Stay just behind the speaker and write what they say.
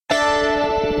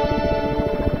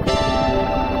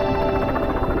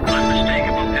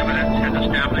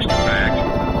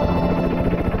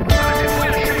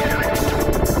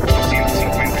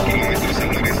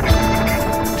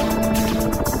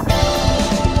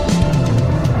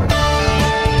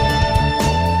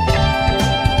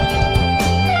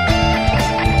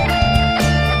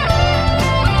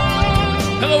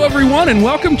everyone, and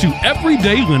welcome to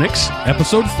Everyday Linux,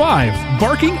 Episode 5,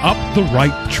 Barking Up the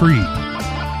Right Tree.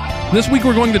 This week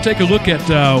we're going to take a look at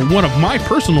one of my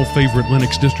personal favorite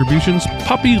Linux distributions,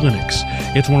 Puppy Linux.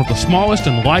 It's one of the smallest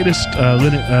and lightest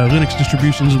Linux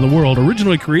distributions in the world,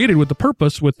 originally created with the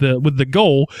purpose, with the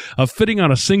goal of fitting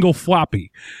on a single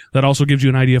floppy. That also gives you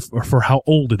an idea for how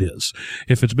old it is.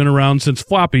 If it's been around since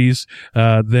floppies,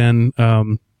 then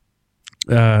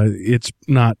it's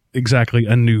not exactly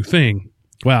a new thing.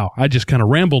 Wow, I just kind of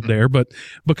rambled there, but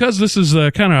because this is a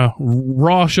kind of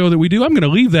raw show that we do, I'm going to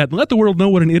leave that and let the world know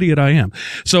what an idiot I am.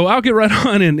 So I'll get right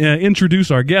on and introduce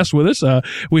our guest with us.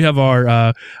 We have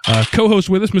our co-host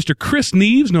with us, Mr. Chris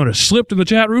Neves, known as Slipped in the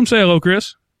chat room. Say hello,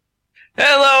 Chris.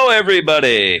 Hello,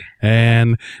 everybody.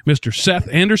 And Mr. Seth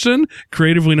Anderson,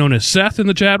 creatively known as Seth in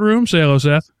the chat room. Say hello,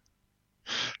 Seth.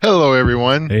 Hello,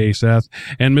 everyone. Hey, Seth.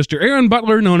 And Mr. Aaron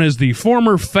Butler, known as the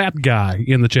former fat guy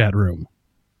in the chat room.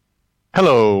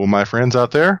 Hello, my friends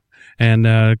out there.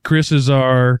 And Chris is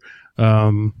our,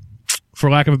 for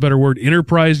lack of a better word,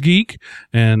 enterprise geek.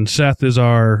 And Seth is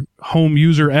our home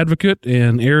user advocate.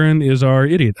 And Aaron is our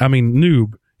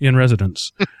noob in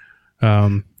residence.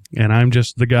 And I'm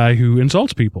just the guy who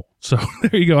insults people. So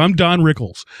there you go. I'm Don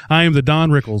Rickles. I am the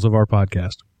Don Rickles of our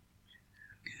podcast.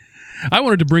 I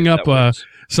wanted to bring up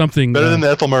something. Better than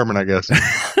the Ethel Merman, I guess.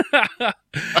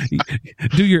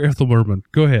 Do your Ethel Merman.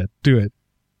 Go ahead. Do it.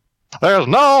 There's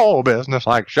no business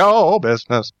like show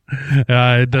business.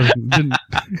 It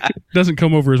doesn't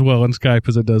come over as well on Skype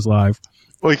as it does live.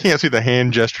 Well, you can't see the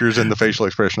hand gestures and the facial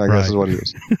expression, I guess is what it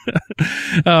is.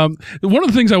 One of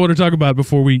the things I want to talk about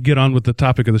before we get on with the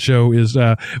topic of the show is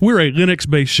we're a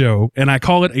Linux-based show, and I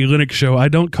call it a Linux show. I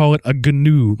don't call it a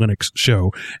GNU Linux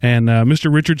show. And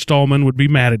Mr. Richard Stallman would be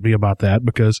mad at me about that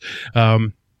because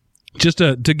just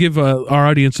to give our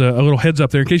audience a little heads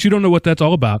up there, in case you don't know what that's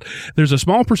all about, there's a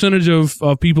small percentage of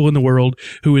people in the world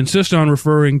who insist on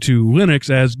referring to Linux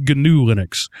as GNU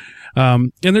Linux.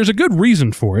 And there's a good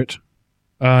reason for it.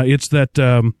 It's that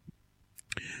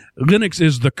Linux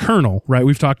is the kernel, right?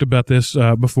 We've talked about this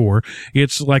before.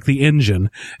 It's like the engine,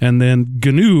 and then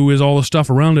GNU is all the stuff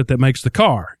around it that makes the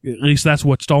car. At least that's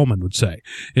what Stallman would say,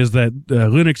 is that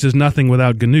Linux is nothing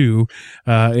without GNU,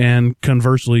 and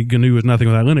conversely, GNU is nothing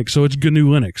without Linux. So it's GNU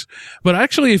Linux. But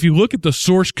actually, if you look at the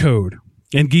source code,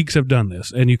 and geeks have done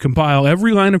this, and you compile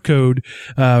every line of code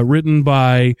written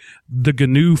by the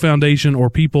GNU Foundation or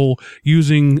people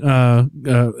using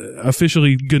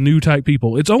officially GNU-type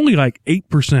people, it's only like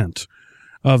 8%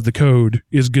 of the code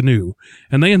is GNU,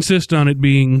 and they insist on it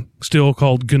being still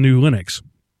called GNU Linux.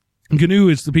 GNU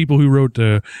is the people who wrote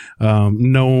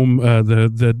GNOME,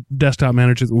 the desktop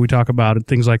manager that we talk about, and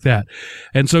things like that.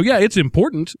 And so, yeah, it's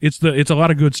important. It's a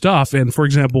lot of good stuff. And for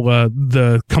example,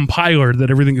 the compiler that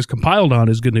everything is compiled on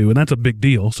is GNU, and that's a big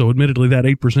deal. So, admittedly, that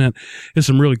 8% is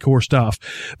some really core stuff.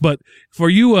 But for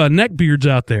you neckbeards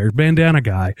out there, bandana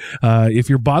guy, if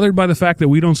you're bothered by the fact that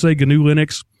we don't say GNU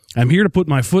Linux, I'm here to put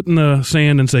my foot in the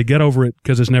sand and say get over it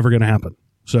because it's never going to happen.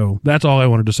 So that's all I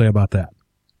wanted to say about that.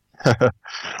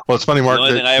 Well, it's funny, Mark. The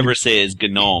only thing I ever say is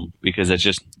GNOME because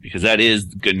that is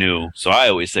GNU. So I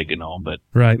always say GNOME, but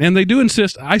right. And they do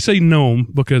insist. I say GNOME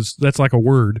because that's like a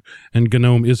word, and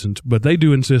GNOME isn't. But they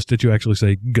do insist that you actually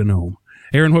say GNOME.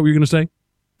 Aaron, what were you going to say?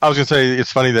 I was going to say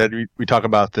it's funny that we talk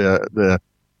about the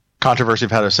controversy of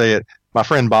how to say it. My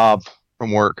friend Bob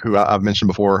from work, who I've mentioned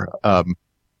before,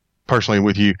 personally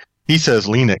with you, he says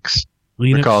Linux.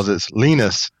 Because it's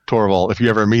Linus Torvald. If you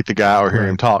ever meet the guy or hear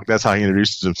him talk, that's how he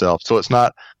introduces himself. So it's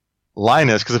not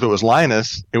Linus, because if it was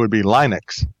Linus, it would be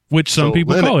Linux. Which some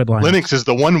people call it Linux. Linux is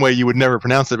the one way you would never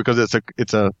pronounce it because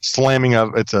it's a slamming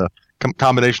of, it's a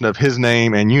combination of his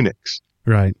name and Unix.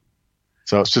 Right.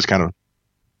 So it's just kind of,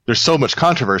 there's so much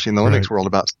controversy in the Linux world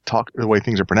about the way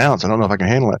things are pronounced. I don't know if I can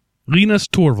handle it. Linus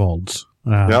Torvalds.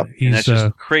 Yep. And that's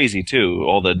just crazy too.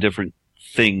 All the different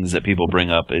things that people bring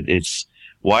up. It's,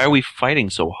 why are we fighting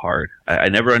so hard? I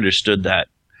never understood that.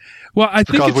 Well, I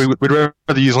think because we'd rather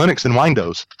use Linux than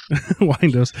Windows.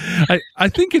 Windows. I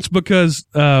think it's because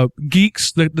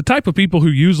geeks, the type of people who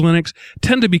use Linux,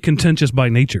 tend to be contentious by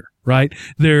nature, right?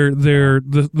 They're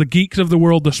the geeks of the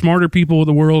world, the smarter people of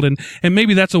the world, and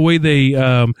maybe that's a way they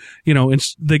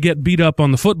they get beat up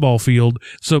on the football field,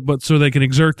 so they can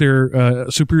exert their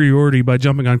superiority by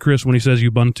jumping on Chris when he says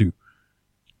Ubuntu.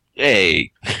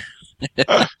 Hey.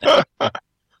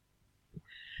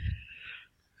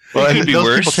 Well, it could be those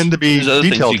worse. People tend to be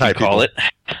detail type people. Call it.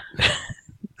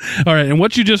 All right, and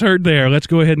what you just heard there, let's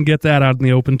go ahead and get that out in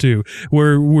the open too.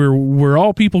 We're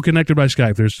all people connected by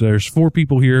Skype. There's 4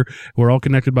 people here. We're all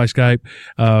connected by Skype.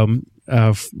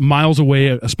 miles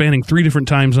away, spanning 3 different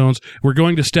time zones. We're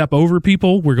going to step over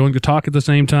people. We're going to talk at the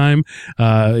same time.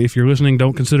 If you're listening,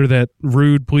 don't consider that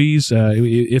rude, please.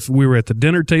 If we were at the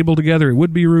dinner table together, it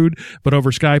would be rude, but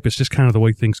over Skype, it's just kind of the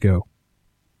way things go.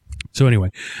 So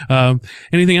anyway,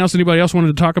 anything else anybody else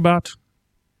wanted to talk about?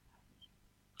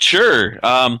 Sure.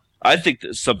 I think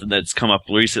that something that's come up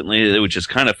recently, which is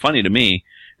kind of funny to me,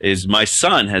 is my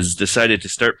son has decided to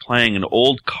start playing an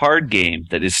old card game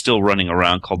that is still running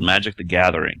around called Magic the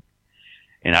Gathering.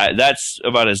 And that's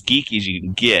about as geeky as you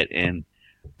can get. And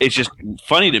it's just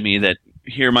funny to me that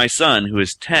here my son, who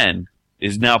is 10,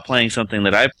 is now playing something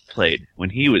that I played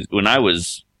when I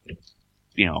was,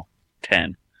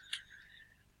 10.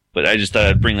 But I just thought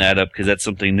I'd bring that up because that's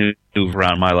something new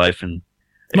around my life. And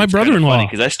my brother-in-law,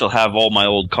 because I still have all my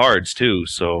old cards too.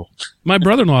 So my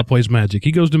brother-in-law plays Magic.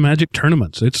 He goes to Magic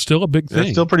tournaments. It's still a big thing.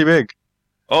 It's still pretty big.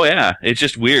 Oh yeah, it's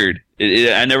just weird.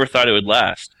 I never thought it would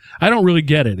last. I don't really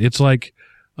get it. It's like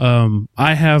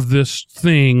I have this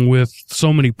thing with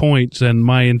so many points, and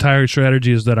my entire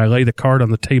strategy is that I lay the card on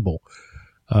the table.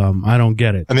 I don't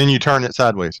get it. And then you turn it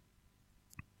sideways.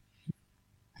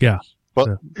 Yeah.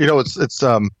 Well,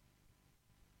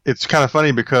 it's kind of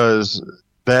funny because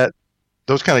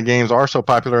those kind of games are so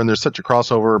popular, and there's such a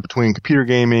crossover between computer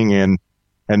gaming and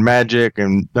Magic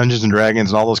and Dungeons and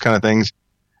Dragons and all those kind of things,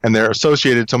 and they're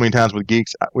associated so many times with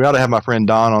geeks. We ought to have my friend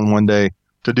Don on one day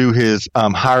to do his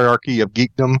hierarchy of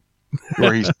geekdom,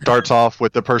 where he starts off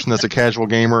with the person that's a casual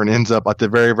gamer and ends up at the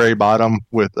very, very bottom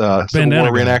with Civil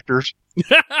War reenactors.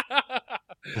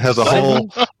 It has a whole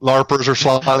LARPers are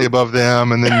slightly above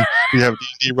them, and then you have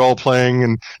D&D role playing,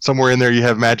 and somewhere in there you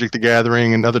have Magic the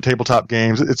Gathering and other tabletop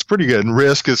games. It's pretty good. And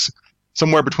Risk is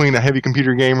somewhere between a heavy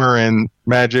computer gamer and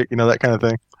Magic, that kind of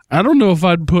thing. I don't know if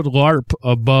I'd put LARP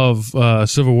above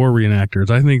Civil War reenactors.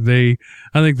 I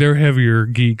think they're heavier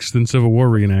geeks than Civil War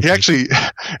reenactors. He actually,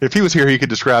 if he was here, he could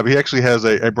describe. He actually has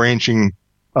a branching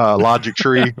logic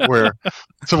tree where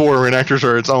Civil War reenactors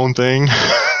are its own thing.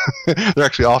 They're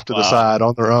actually off to the side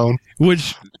on their own.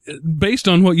 Which, based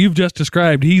on what you've just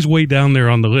described, he's way down there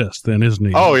on the list then, isn't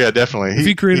he? Oh, yeah, definitely.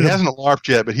 He hasn't LARPed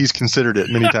yet, but he's considered it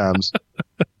many times.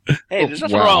 Hey, there's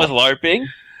nothing wrong with LARPing.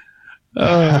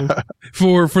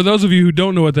 For those of you who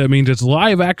don't know what that means, it's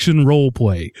live action role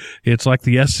play. It's like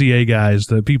the SCA guys,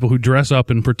 the people who dress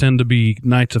up and pretend to be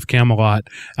Knights of Camelot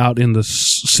out in the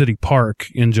city park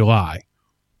in July.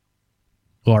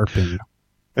 LARPing.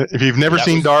 If you've never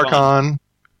seen Darkon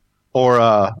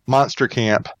or Monster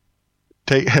Camp,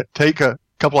 take a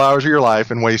couple hours of your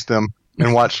life and waste them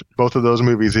and watch both of those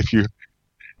movies if you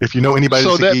know anybody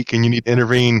that's a geek and you need to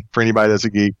intervene for anybody that's a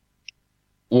geek.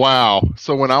 Wow.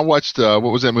 So when I watched, what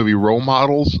was that movie, Role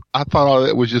Models, I thought all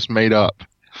that was just made up.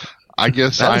 I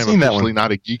guess I am officially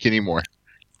not a geek anymore.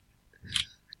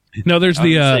 No, there's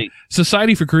the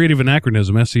Society for Creative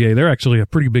Anachronism, SCA. They're actually a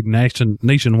pretty big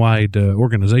nationwide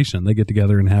organization. They get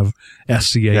together and have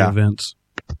SCA events.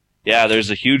 Yeah,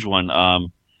 there's a huge one.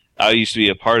 I used to be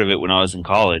a part of it when I was in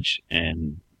college,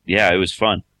 and yeah, it was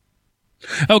fun.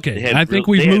 Okay, I think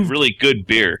they had really good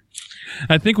beer.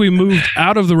 I think we moved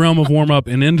out of the realm of warm-up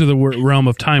and into the realm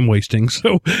of time wasting.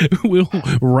 So we'll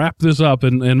wrap this up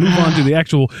and move on to the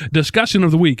actual discussion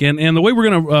of the week. And the way we're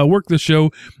going to work this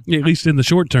show, at least in the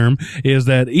short term, is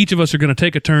that each of us are going to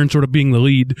take a turn sort of being the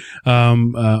lead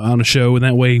on a show, and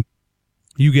that way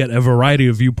you get a variety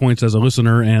of viewpoints as a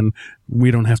listener, and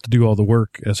we don't have to do all the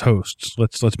work as hosts.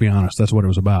 Let's be honest. That's what it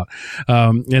was about.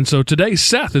 And so today,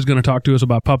 Seth is going to talk to us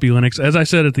about Puppy Linux. As I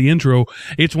said at the intro,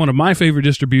 it's one of my favorite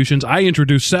distributions. I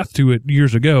introduced Seth to it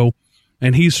years ago,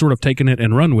 and he's sort of taken it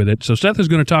and run with it. So Seth is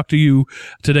going to talk to you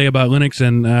today about Linux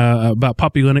and about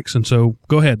Puppy Linux. And so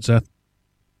go ahead, Seth.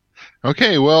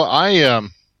 Okay. Well,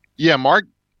 Mark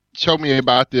showed me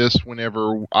about this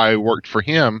whenever I worked for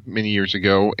him many years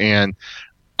ago, and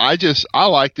I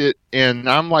liked it, and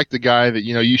I'm like the guy that,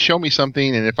 you show me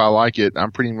something, and if I like it,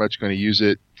 I'm pretty much going to use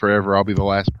it forever. I'll be the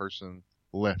last person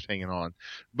left hanging on.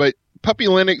 But Puppy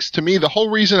Linux, to me, the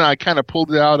whole reason I kind of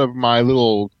pulled it out of my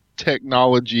little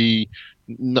technology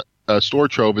store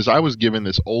trove is I was given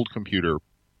this old computer,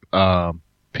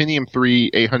 Pentium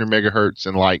 3, 800 megahertz,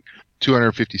 and like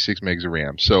 256 megs of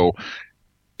RAM. So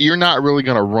you're not really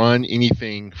going to run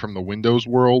anything from the Windows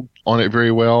world on it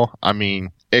very well. I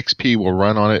mean, XP will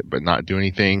run on it, but not do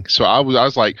anything. So I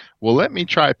was like, well, let me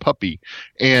try Puppy.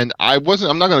 And I'm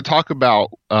not going to talk about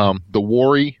the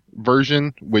Wary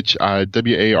version, which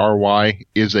WARY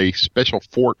is a special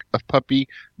fork of Puppy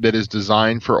that is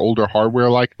designed for older hardware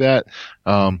like that.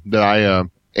 And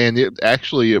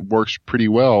it works pretty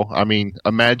well. I mean,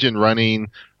 imagine running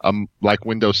like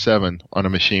Windows 7 on a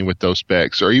machine with those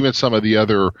specs, or even some of the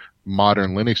other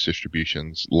modern Linux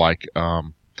distributions like,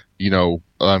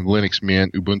 Linux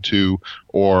Mint, Ubuntu,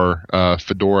 or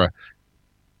Fedora.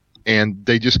 And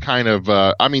they just kind of,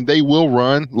 they will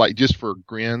run, like just for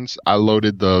grins, I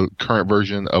loaded the current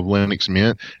version of Linux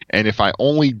Mint, and if I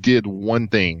only did one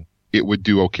thing, it would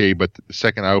do okay, but the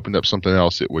second I opened up something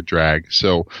else, it would drag.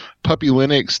 So Puppy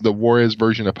Linux, the Juarez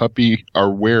version of Puppy,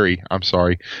 or Wary,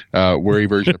 Wary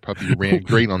version of Puppy ran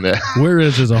great on that.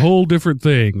 Juarez is a whole different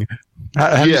thing.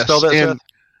 How do you spell that, Seth?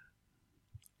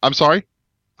 I'm sorry?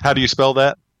 How do you spell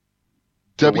that?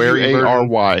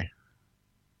 W-A-R-Y.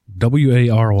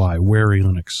 W-A-R-Y, Wary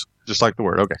Linux. Just like the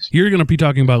word, okay. You're going to be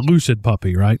talking about Lucid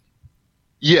Puppy, right?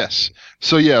 Yes.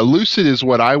 So yeah, Lucid is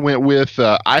what I went with.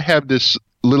 I have this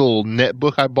little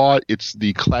netbook I bought. It's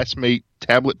the Classmate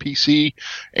tablet PC,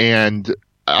 and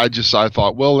I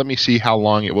thought, well, let me see how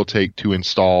long it will take to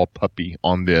install Puppy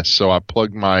on this. So I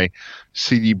plugged my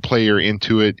CD player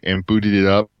into it and booted it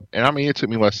up, and it took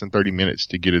me less than 30 minutes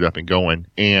to get it up and going.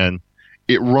 And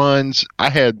it runs. I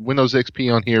had Windows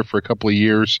XP on here for a couple of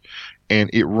years, and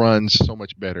it runs so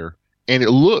much better, and it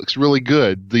looks really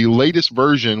good. The latest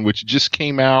version, which just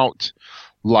came out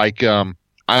like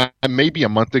maybe a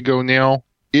month ago now,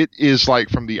 it is like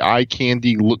from the eye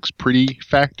candy looks pretty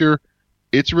factor.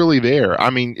 It's really there.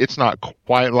 It's not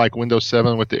quite like Windows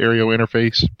 7 with the Aereo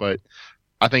interface, but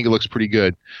I think it looks pretty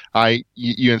good.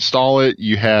 You install it.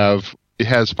 It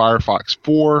has Firefox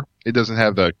 4. It doesn't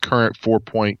have the current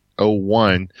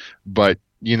 4.01, but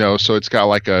so it's got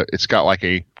like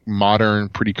a modern,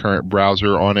 pretty current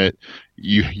browser on it.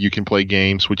 You can play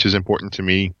games, which is important to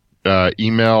me.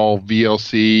 Email,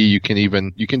 VLC, you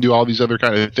can do all these other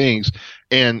kind of things.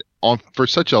 And for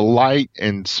such a light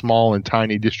and small and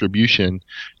tiny distribution,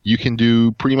 you can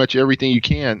do pretty much everything you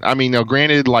can. Now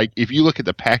granted, like if you look at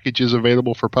the packages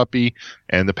available for Puppy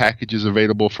and the packages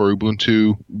available for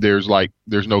Ubuntu, there's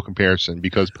no comparison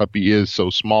because Puppy is so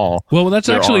small. Well, that's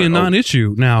actually a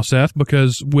non-issue now, Seth,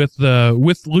 because with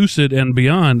Lucid and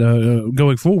beyond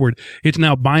going forward, it's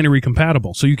now binary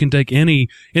compatible. So you can take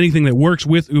anything that works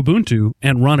with Ubuntu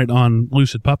and run it on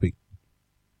Lucid Puppy.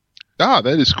 Ah,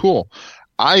 that is cool.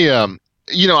 I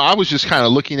was just kind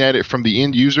of looking at it from the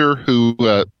end user who,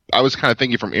 I was kind of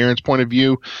thinking from Aaron's point of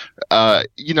view. I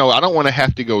don't want to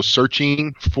have to go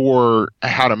searching for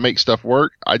how to make stuff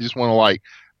work. I just want to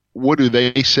what do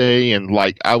they say? And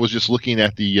I was just looking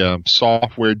at the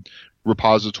software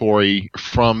repository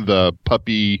from the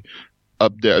Puppy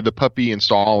the Puppy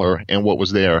installer and what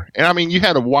was there. And you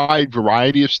had a wide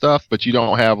variety of stuff, but you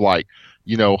don't have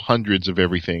hundreds of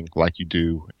everything like you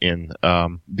do in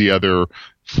the other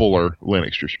fuller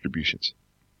Linux distributions.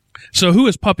 So who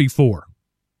is Puppy for?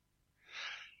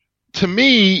 To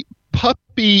me,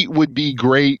 Puppy would be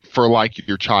great for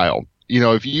your child.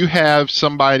 If you have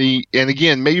somebody, and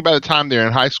again, maybe by the time they're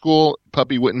in high school,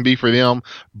 Puppy wouldn't be for them.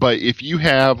 But if you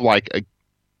have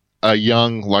a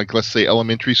young, let's say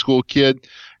elementary school kid,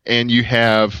 and you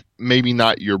have maybe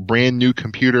not your brand new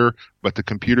computer, but the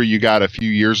computer you got a few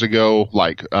years ago,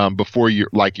 before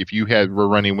if you were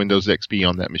running Windows XP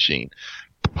on that machine,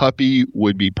 Puppy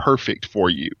would be perfect for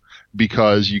you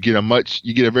because you get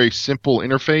a very simple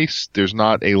interface. There's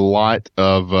not a lot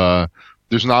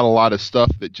of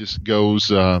stuff that just goes,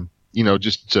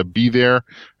 just to be there,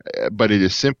 but it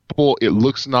is simple. It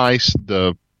looks nice.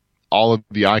 All of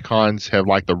the icons have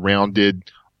the rounded,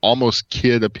 almost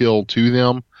kid appeal to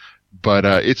them. But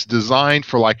it's designed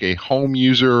for a home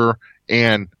user,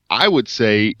 and I would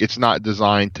say it's not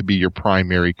designed to be your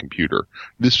primary computer.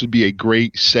 This would be a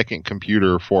great second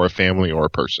computer for a family or a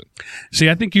person. See,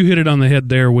 I think you hit it on the head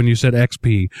there when you said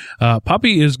XP.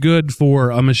 Puppy is good for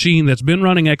a machine that's been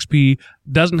running XP,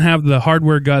 doesn't have the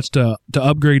hardware guts to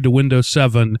upgrade to Windows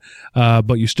 7,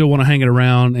 but you still want to hang it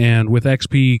around. And with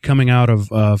XP coming out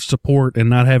of support and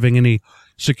not having any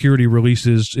security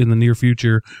releases in the near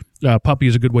future, Puppy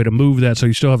is a good way to move that so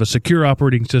you still have a secure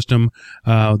operating system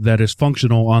that is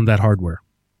functional on that hardware.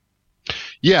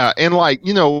 Yeah, and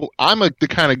I'm the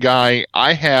kind of guy,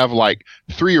 I have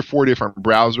 3 or 4 different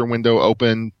browser window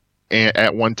open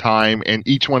at one time, and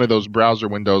each one of those browser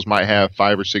windows might have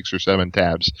 5 or 6 or 7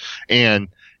 tabs. And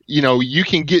you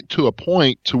can get to a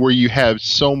point to where you have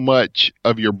so much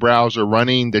of your browser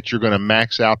running that you're going to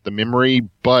max out the memory,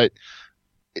 but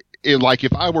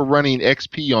if I were running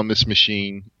XP on this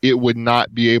machine, it would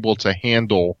not be able to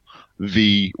handle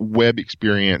the web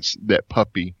experience that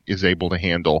Puppy is able to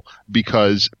handle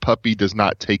because Puppy does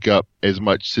not take up as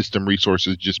much system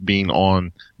resources just being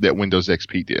on that Windows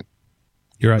XP did.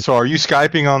 You're right. So are you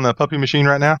Skyping on the Puppy machine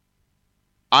right now?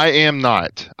 I am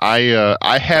not.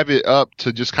 I have it up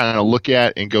to just kind of look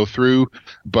at and go through,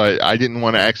 but I didn't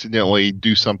want to accidentally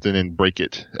do something and break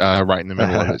it right in the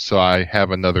middle of it. So I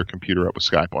have another computer up with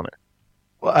Skype on it.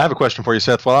 Well, I have a question for you,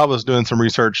 Seth. While I was doing some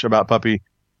research about Puppy,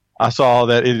 I saw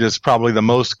that it is probably the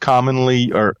most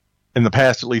commonly, or in the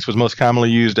past at least, was most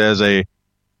commonly used as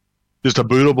just a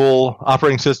bootable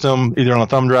operating system, either on a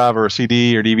thumb drive or a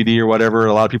CD or DVD or whatever.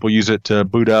 A lot of people use it to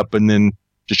boot up and then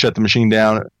just shut the machine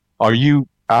down.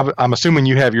 I'm assuming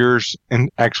you have yours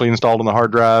actually installed on the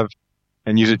hard drive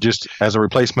and use it just as a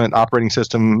replacement operating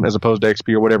system as opposed to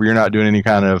XP or whatever. You're not doing any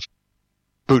kind of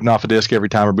booting off a disk every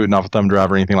time or booting off a thumb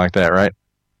drive or anything like that, right?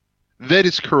 That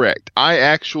is correct. I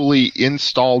actually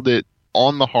installed it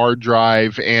on the hard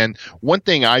drive, and one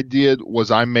thing I did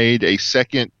was I made a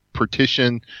second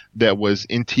partition that was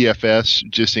NTFS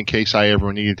just in case I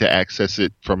ever needed to access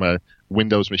it from a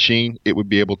Windows machine. It would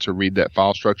be able to read that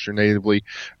file structure natively.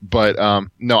 But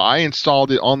no, I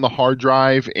installed it on the hard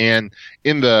drive, and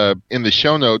in the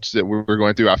show notes that we were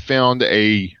going through, I found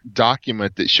a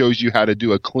document that shows you how to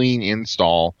do a clean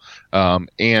install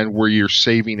and where you're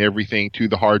saving everything to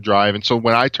the hard drive. And so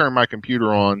when I turn my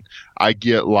computer on, I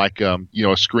get like a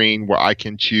screen where I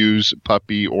can choose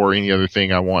Puppy or any other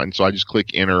thing I want. And so I just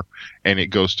click enter and it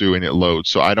goes through and it loads.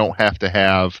 So I don't have to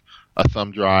have a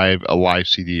thumb drive, a live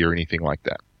CD, or anything like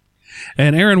that.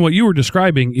 And Aaron, what you were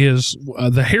describing is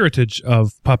the heritage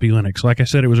of Puppy Linux. Like I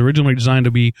said, it was originally designed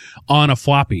to be on a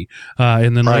floppy,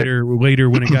 and then later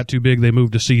when it got too big, they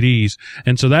moved to CDs.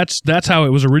 And so that's how it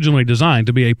was originally designed,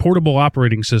 to be a portable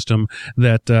operating system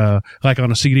that, like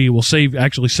on a CD, will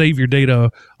actually save your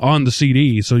data on the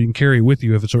CD, so you can carry it with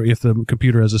you if the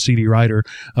computer has a CD writer,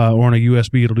 or on a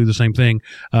USB, it'll do the same thing.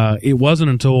 It wasn't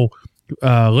until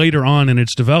later on in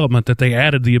its development that they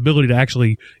added the ability to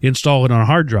actually install it on a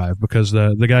hard drive, because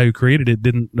the guy who created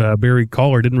it Barry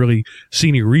Collar didn't really see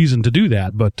any reason to do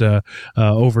that. But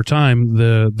over time,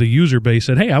 the user base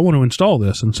said, hey, I want to install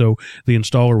this. And so the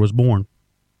installer was born.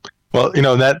 Well,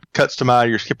 that cuts to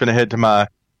you're skipping ahead to my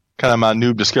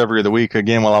noob discovery of the week.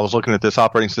 Again, while I was looking at this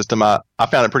operating system, I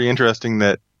found it pretty interesting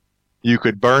that you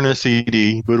could burn a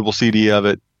CD, bootable CD of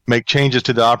it, make changes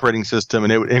to the operating system,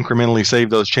 and it would incrementally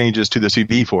save those changes to the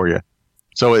CD for you.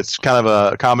 So it's kind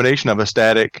of a combination of a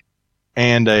static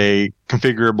and a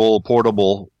configurable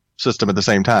portable system at the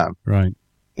same time. Right.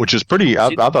 Which is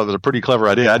I thought it was a pretty clever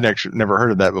idea. I'd actually never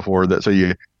heard of that before.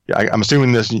 I'm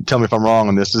assuming this, you tell me if I'm wrong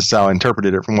on this. This is how I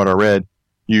interpreted it from what I read.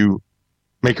 You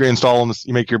make your install on this,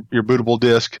 you make your bootable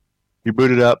disk, you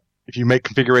boot it up. If you make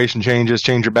configuration changes,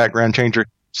 change your background, change your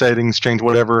settings, change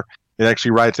whatever, it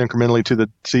actually writes incrementally to the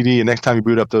CD, and next time you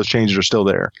boot up, those changes are still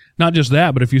there. Not just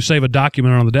that, but if you save a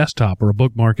document on the desktop or a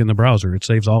bookmark in the browser, it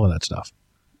saves all of that stuff.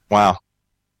 Wow.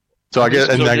 So I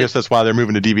guess that's why they're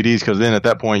moving to DVDs, because then at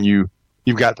that point you've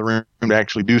got the room to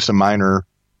actually do some minor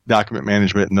document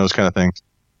management and those kind of things.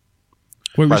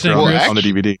 What were you saying, Chris? On the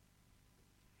DVD.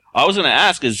 I was going to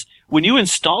ask, is when you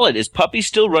install it, is Puppy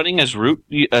still running as a root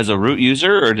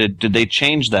user, or did they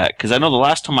change that? Because I know the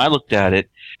last time I looked at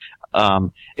it,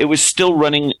 it was still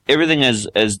running everything as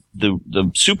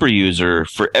the super user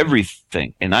for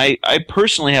everything. And I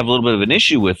personally have a little bit of an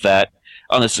issue with that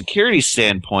on the security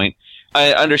standpoint.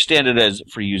 I understand it as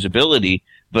for usability,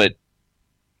 but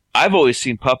I've always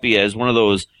seen Puppy as one of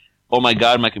those, oh my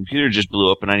God, my computer just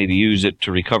blew up and I need to use it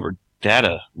to recover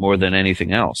data more than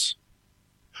anything else.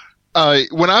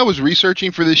 When I was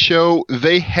researching for this show,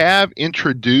 they have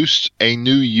introduced a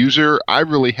new user. I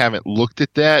really haven't looked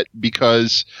at that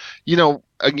because,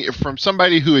 from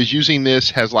somebody who is using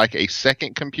this has like a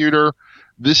second computer,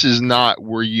 this is not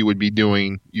where you would be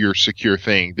doing your secure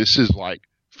thing. This is like,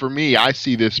 for me, I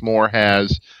see this more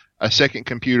as a second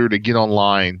computer to get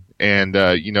online and,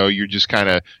 you're just kind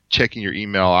of checking your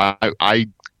email.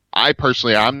 I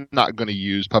personally, I'm not going to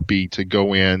use Puppy to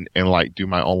go in and like do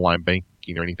my online banking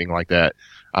or anything like that.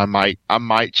 I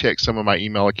might check some of my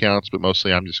email accounts, but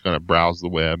mostly I'm just going to browse the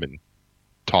web and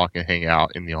talk and hang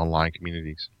out in the online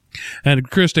communities. And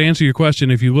Chris, to answer your question,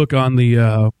 if you look on the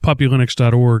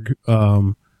puppylinux.org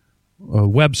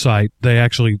website, they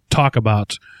actually talk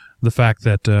about the fact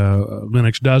that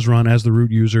Linux does run as the root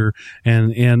user,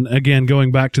 and again,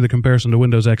 going back to the comparison to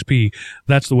Windows XP,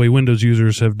 that's the way Windows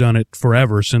users have done it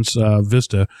forever since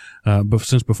Vista,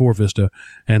 since before Vista,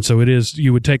 and so it is.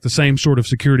 You would take the same sort of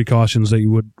security cautions that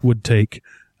you would take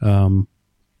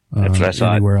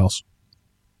anywhere else.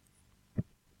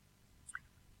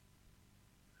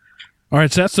 All right,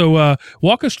 Seth, so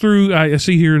walk us through, I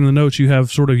see here in the notes you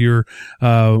have sort of your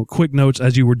quick notes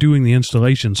as you were doing the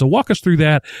installation. So walk us through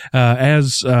that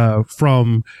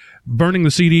from burning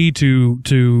the CD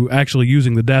to actually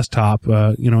using the desktop,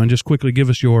 and just quickly give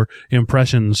us your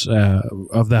impressions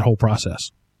of that whole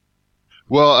process.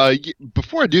 Well,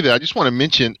 before I do that, I just want to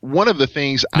mention one of the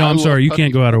things. No, I'm sorry, you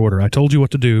can't go out of order. I told you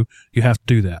what to do. You have to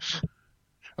do that.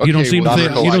 Okay, you don't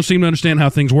seem to understand how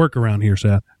things work around here,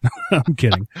 Seth. I'm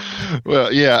kidding.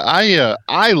 Well, yeah,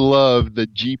 I love the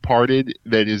Gparted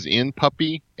that is in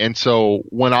Puppy, and so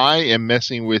when I am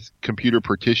messing with computer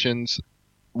partitions,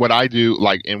 what I do,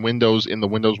 like in the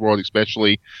Windows world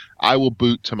especially, I will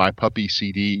boot to my Puppy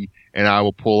CD and I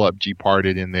will pull up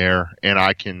Gparted in there, and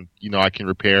I can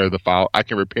repair the file. I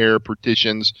can repair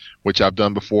partitions, which I've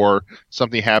done before.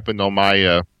 Something happened on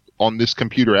my on this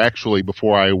computer actually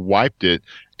before I wiped it,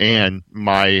 and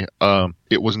my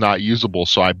it was not usable,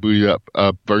 so I booted up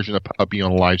a version of Puppy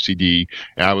on a live CD,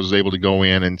 and I was able to go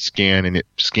in and scan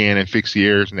and fix the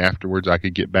errors, and afterwards I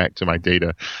could get back to my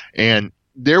data. And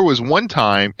there was one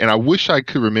time, and I wish I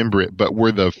could remember it, but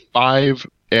where the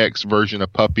 5X version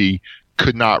of Puppy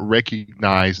could not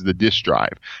recognize the disk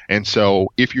drive. And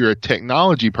so if you're a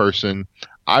technology person,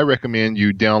 I recommend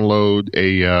you download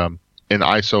an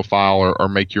ISO file or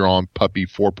make your own Puppy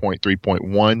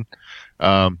 4.3.1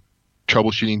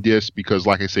 troubleshooting disk, because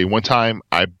like I say, one time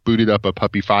I booted up a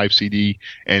Puppy 5 CD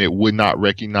and it would not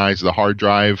recognize the hard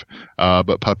drive,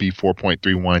 but Puppy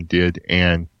 4.31 did.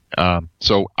 And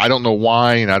so I don't know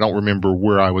why, and I don't remember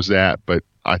where I was at, but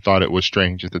I thought it was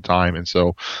strange at the time. And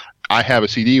so I have a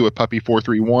CD with Puppy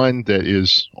 431 that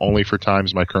is only for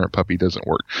times my current Puppy doesn't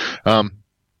work.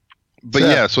 But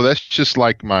yeah, so that's just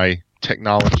like my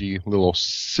technology little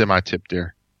semi-tip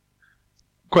there.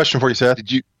 Question for you, Seth.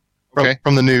 Did you? Okay.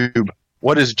 From the noob,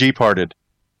 what is Gparted?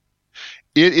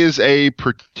 It is a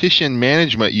partition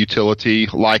management utility.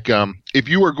 Like if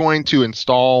you were going to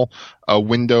install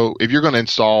if you're going to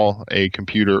install a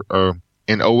computer or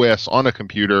an OS on a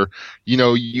computer,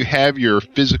 you have your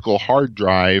physical hard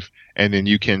drive, and then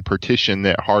you can partition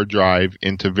that hard drive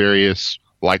into various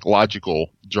like logical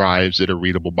drives that are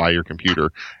readable by your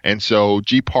computer. And so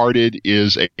Gparted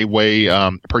is a way,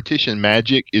 Partition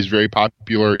Magic is very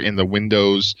popular in the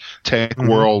Windows tech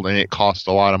world, and it costs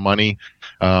a lot of money.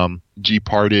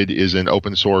 Gparted is an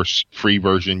open source free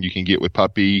version you can get with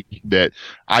Puppy that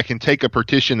I can take a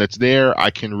partition that's there, I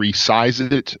can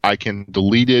resize it, I can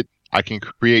delete it, I can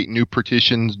create new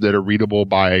partitions that are readable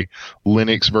by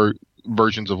Linux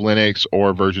versions of Linux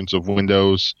or versions of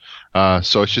Windows.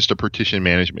 So it's just a partition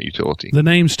management utility. The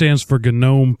name stands for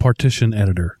GNOME Partition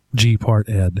Editor,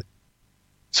 Gparted.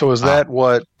 So is that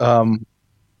what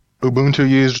Ubuntu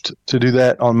used to do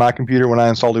that on my computer when I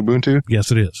installed Ubuntu?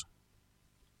 Yes, it is.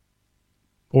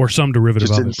 Or some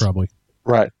derivative of it, probably.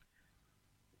 Right.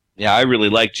 Yeah, I really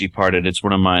like Gparted. It's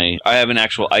one of I have an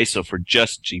actual ISO for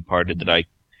just Gparted that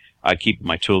I keep in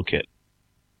my toolkit.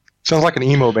 Sounds like an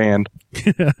emo band.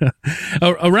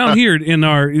 Around here in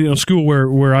our school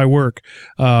where I work,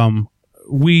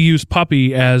 we use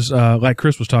Puppy as like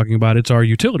Chris was talking about. It's our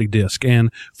utility disk,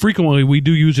 and frequently we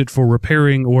do use it for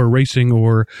repairing or erasing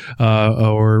or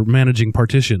managing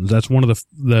partitions. That's one of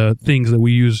the things that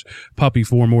we use Puppy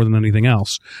for more than anything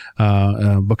else,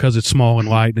 because it's small and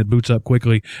light and it boots up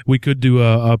quickly. We could do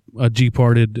a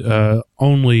Gparted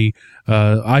only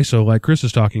ISO like Chris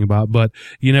is talking about, but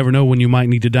you never know when you might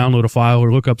need to download a file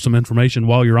or look up some information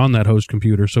while you're on that host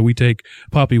computer. So we take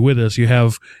Puppy with us. You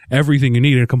have everything you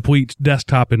need in a complete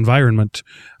desktop environment,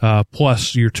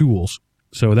 plus your tools.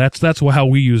 So that's how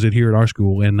we use it here at our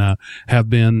school, and have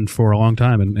been for a long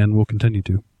time, and will continue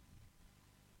to.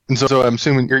 And so I'm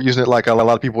assuming you're using it like a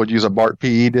lot of people would use a BART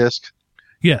PE disk?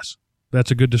 Yes,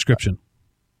 that's a good description.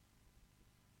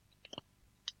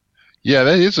 Yeah,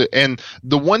 that is it. And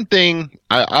the one thing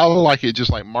I like it, just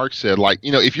like Mark said, like,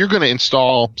 if you're going to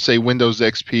install, say, Windows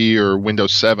XP or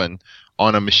Windows 7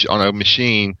 on a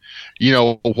machine,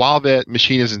 while that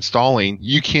machine is installing,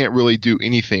 you can't really do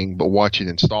anything but watch it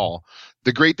install.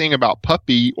 The great thing about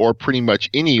Puppy, or pretty much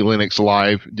any Linux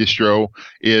Live distro,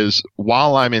 is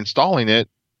while I'm installing it,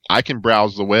 I can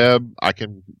browse the web, I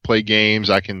can play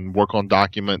games, I can work on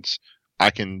documents,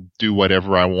 I can do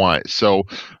whatever I want. So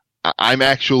I'm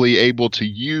actually able to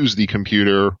use the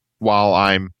computer while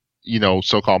I'm,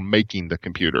 so-called making the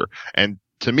computer. And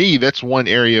to me, that's one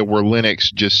area where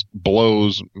Linux just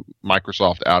blows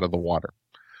Microsoft out of the water.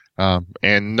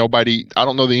 And I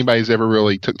don't know that anybody's ever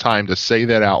really took time to say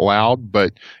that out loud,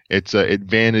 but it's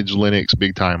advantage Linux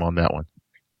big time on that one.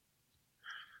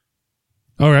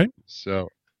 All right. So,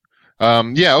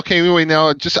 Yeah, okay, anyway, now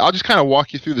I'll just kind of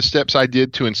walk you through the steps I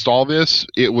did to install this.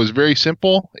 It was very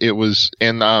simple.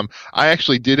 I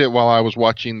actually did it while I was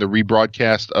watching the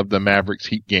rebroadcast of the Mavericks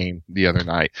Heat game the other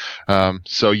night.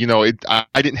 So, I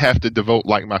didn't have to devote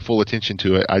like my full attention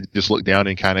to it. I just looked down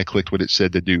and kind of clicked what it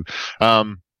said to do.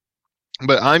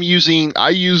 But I use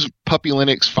Puppy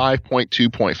Linux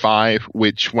 5.2.5,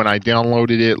 which when I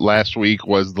downloaded it last week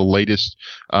was the latest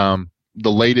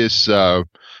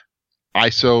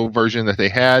ISO version that they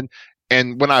had.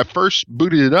 And when I first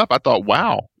booted it up, I thought,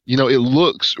 wow, it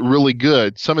looks really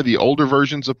good. Some of the older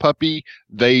versions of Puppy,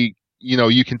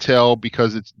 you can tell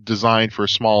because it's designed for a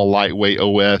small, lightweight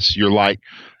OS. You're like,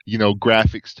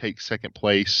 graphics take second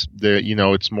place.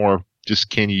 It's more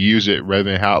just can you use it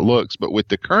rather than how it looks. But with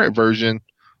the current version,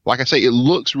 like I say, it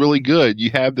looks really good. You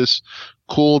have this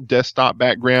cool desktop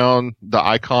background. The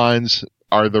icons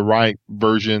are the right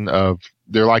version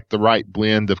they're like the right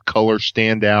blend of color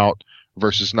standout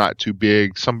versus not too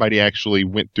big. Somebody actually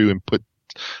went through and put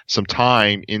some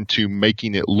time into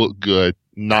making it look good,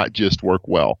 not just work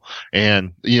well.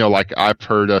 And, like I've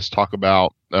heard us talk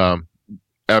about,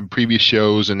 previous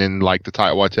shows and then like the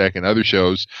Tightwad Tech and other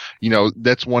shows,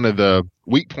 that's one of the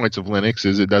weak points of Linux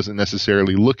is it doesn't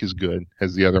necessarily look as good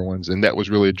as the other ones. And that was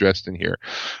really addressed in here.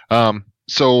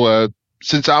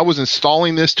 Since I was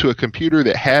installing this to a computer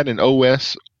that had an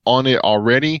OS on it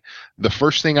already, the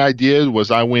first thing I did was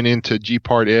I went into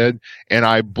GPartEd and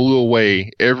I blew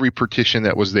away every partition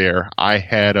that was there. I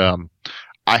have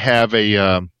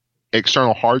a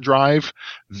external hard drive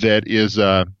that is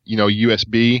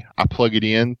USB. I plug it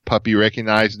in. Puppy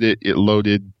recognized it. It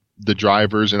loaded the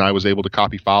drivers, and I was able to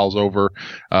copy files over.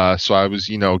 So I was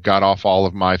got off all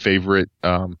of my favorite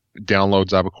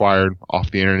downloads I've acquired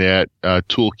off the internet,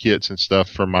 toolkits and stuff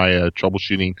for my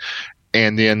troubleshooting.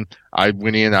 And then I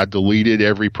went in, I deleted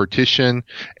every partition,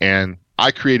 and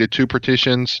I created 2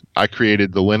 partitions. I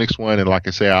created the Linux one, and like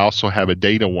I say, I also have a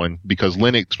data one because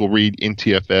Linux will read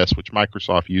NTFS, which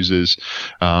Microsoft uses.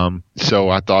 So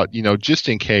I thought, just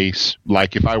in case,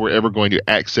 like if I were ever going to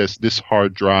access this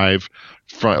hard drive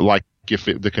from, like if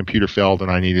the computer failed and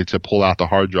I needed to pull out the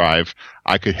hard drive,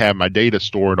 I could have my data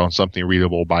stored on something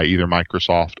readable by either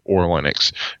Microsoft or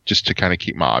Linux, just to kind of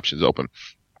keep my options open.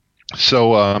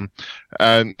 So,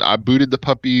 and I booted the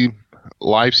Puppy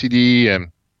live CD,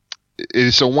 and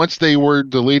so once they were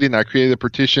deleted and I created the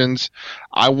partitions,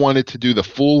 I wanted to do the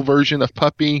full version of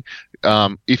Puppy.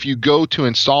 If you go to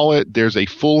install it, there's a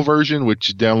full version,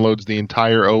 which downloads the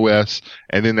entire OS.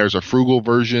 And then there's a frugal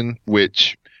version,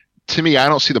 which to me, I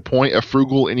don't see the point of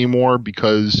frugal anymore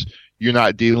because you're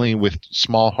not dealing with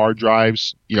small hard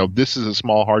drives. This is a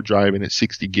small hard drive and it's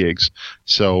 60 gigs.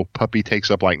 So Puppy takes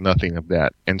up like nothing of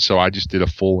that. And so I just did a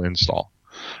full install.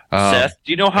 Seth,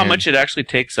 do you know how much it actually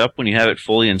takes up when you have it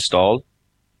fully installed?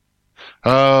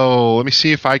 Oh, let me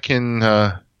see if I can,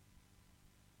 let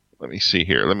me see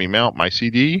here. Let me mount my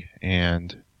CD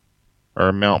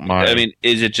or mount my... I mean,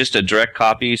 is it just a direct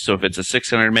copy? So if it's a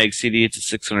 600 meg CD, it's a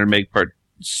 600 meg part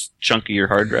chunk of your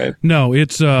hard drive? No,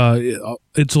 it's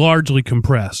largely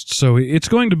compressed. So it's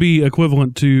going to be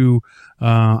equivalent to,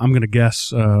 I'm going to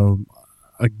guess, a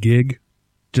gig.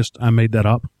 I made that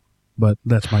up, but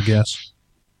that's my guess.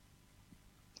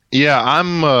 Yeah,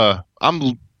 I'm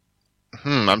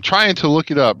trying to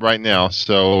look it up right now.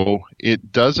 So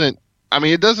it doesn't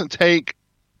take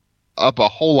up a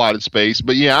whole lot of space,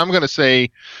 but yeah, I'm going to say,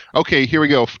 okay, here we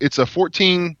go. It's a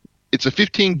 15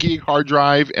 gig hard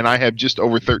drive, and I have just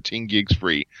over 13 gigs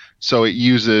free. So it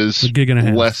uses a gig and a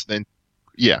half. less than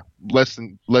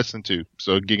 2.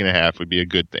 So a gig and a half would be a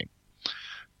good thing.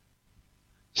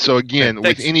 So again,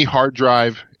 with any hard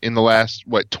drive in the last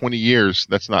 20 years,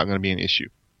 that's not going to be an issue.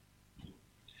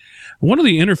 One of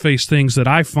the interface things that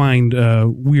I find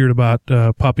weird about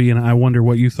Puppy, and I wonder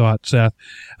what you thought, Seth,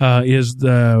 is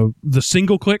the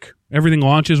single click. Everything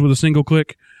launches with a single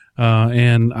click,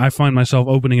 and I find myself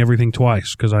opening everything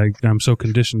twice because I'm so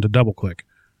conditioned to double click.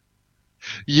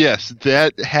 Yes,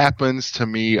 that happens to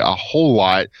me a whole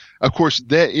lot. Of course,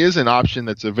 that is an option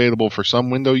that's available for some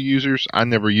Windows users. I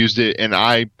never used it, and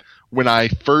when I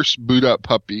first boot up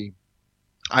Puppy,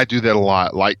 I do that a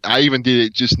lot. Like, I even did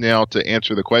it just now to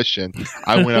answer the question.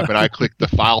 I went up and I clicked the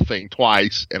file thing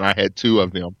twice, and I had 2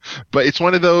 of them. But it's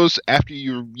one of those, after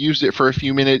you used it for a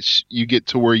few minutes, you get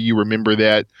to where you remember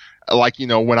that. Like,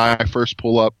 when I first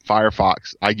pull up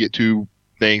Firefox, I get to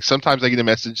things. Sometimes I get a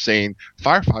message saying,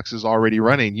 Firefox is already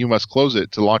running. You must close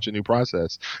it to launch a new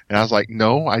process. And I was like,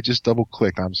 no, I just double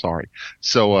clicked. I'm sorry.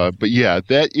 So, but yeah,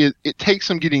 it takes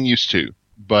some getting used to.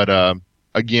 But,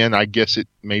 again, I guess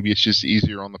maybe it's just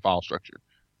easier on the file structure.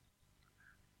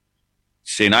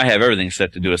 See, and I have everything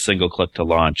set to do a single click to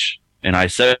launch. and I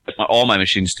set all my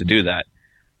machines to do that.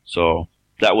 So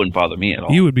that wouldn't bother me at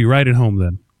all. You would be right at home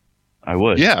then. I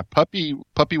would. Yeah, Puppy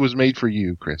was made for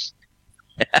you, Chris.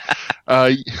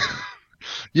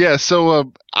 Yeah,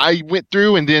 so I went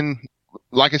through, and then,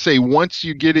 like I say, once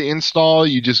you get it installed,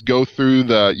 you just go through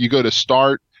you go to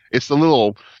start. It's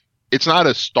not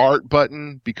a start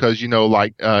button because,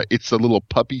 it's a little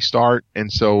puppy start.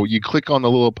 And so you click on the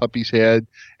little puppy's head,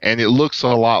 and it looks a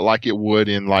lot like it would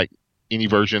in like any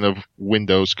version of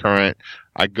Windows current.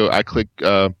 I click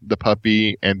the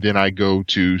puppy, and then I go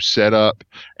to setup,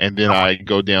 and then I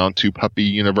go down to Puppy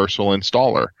Universal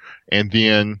Installer. And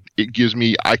then it gives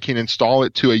me, I can install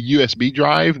it to a USB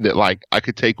drive that like I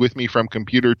could take with me from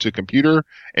computer to computer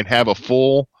and have a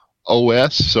full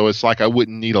OS. So it's like I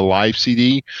wouldn't need a live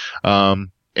CD, and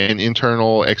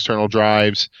internal, external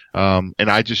drives. And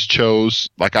I just chose,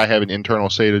 like I have an internal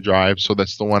SATA drive. So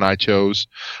that's the one I chose.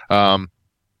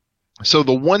 So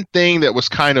the one thing that was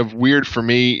kind of weird for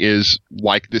me is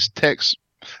like this text,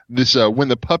 when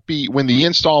the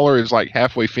installer is like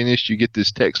halfway finished, you get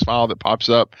this text file that pops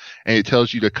up and it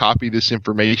tells you to copy this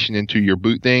information into your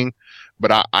boot thing.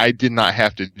 But I did not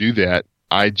have to do that.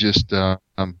 I just, I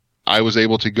was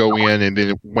able to go in, and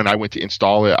then when I went to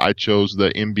install it, I chose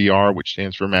the MBR, which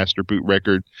stands for Master Boot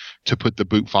Record, to put the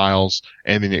boot files,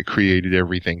 and then it created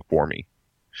everything for me.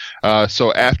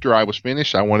 So after I was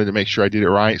finished, I wanted to make sure I did it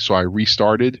right, so I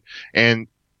restarted. And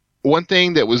one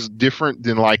thing that was different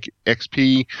than like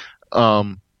XP,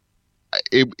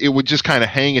 it would just kind of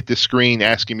hang at the screen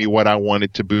asking me what I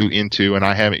wanted to boot into, and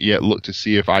I haven't yet looked to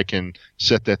see if I can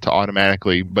set that to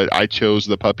automatically. But I chose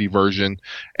the Puppy version,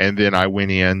 and then I went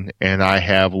in, and I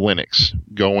have Linux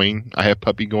going. I have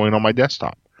Puppy going on my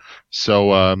desktop.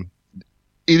 So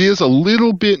it is a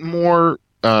little bit more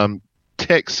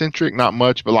tech centric, not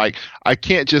much, but like I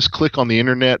can't just click on the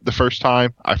internet the first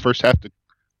time. I first have to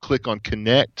click on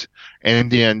connect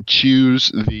and then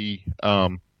choose the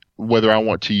whether I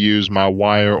want to use my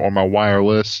wire or my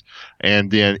wireless,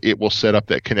 and then it will set up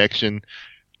that connection.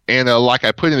 And like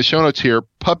I put in the show notes here,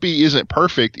 Puppy isn't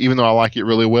perfect, even though I like it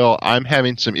really well. I'm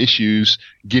having some issues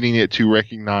getting it to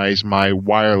recognize my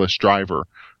wireless driver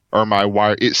or my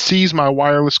wire. It sees my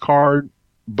wireless card,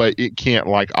 but it can't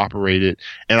like operate it.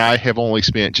 And I have only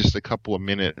spent just a couple of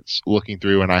minutes looking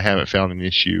through, and I haven't found an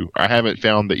issue. I haven't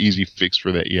found the easy fix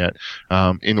for that yet,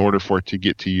 in order for it to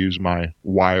get to use my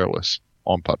wireless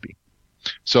on Puppy.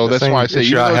 So that's why I say,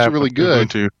 even though it's really good.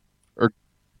 Ubuntu. Or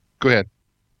go ahead.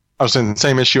 I was saying the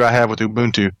same issue I have with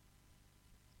Ubuntu.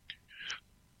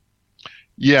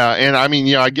 Yeah, and I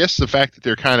mean, I guess the fact that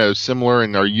they're kind of similar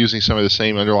and are using some of the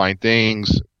same underlying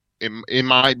things, it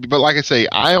might, but like I say,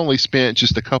 I only spent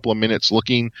just a couple of minutes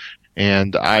looking,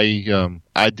 and I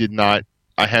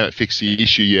haven't fixed the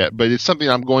issue yet, but it's something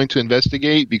I'm going to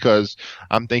investigate because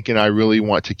I'm thinking I really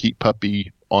want to keep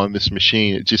Puppy on this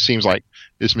machine. It just seems like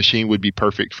this machine would be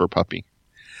perfect for Puppy.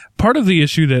 Part of the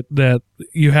issue that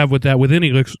you have with that, with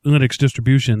any Linux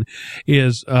distribution,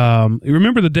 is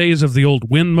remember the days of the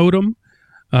old Win modem?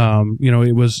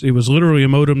 It was literally a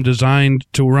modem designed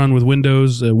to run with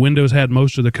Windows. Windows had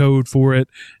most of the code for it,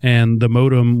 and the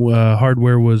modem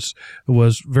hardware was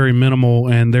very minimal,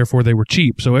 and therefore they were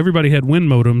cheap. So everybody had Win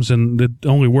modems, and it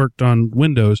only worked on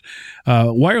Windows.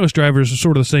 Wireless drivers are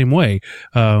sort of the same way.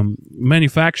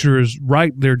 Manufacturers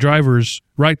write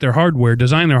their hardware,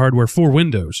 design their hardware for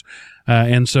Windows.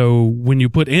 And so when you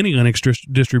put any Linux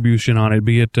distribution on it,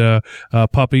 be it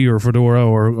Puppy or Fedora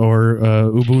or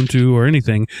Ubuntu or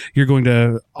anything, you're going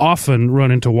to often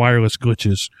run into wireless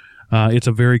glitches. It's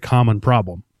a very common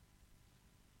problem.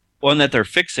 One that they're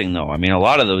fixing, though. I mean, a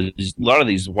lot of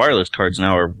these wireless cards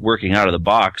now are working out of the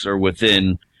box or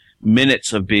within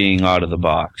minutes of being out of the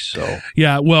box. So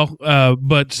yeah, well,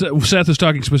 but Seth is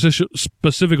talking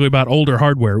specifically about older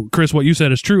hardware. Chris, what you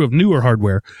said is true of newer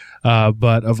hardware,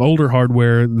 but of older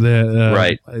hardware,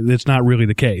 right, it's not really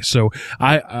the case. So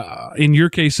in your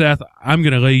case, Seth, I'm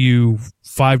going to lay you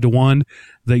 5-1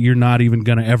 that you're not even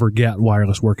going to ever get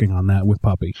wireless working on that with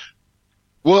Puppy.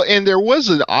 Well, and there was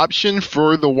an option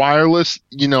for the wireless.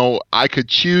 I could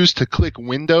choose to click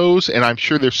Windows, and I'm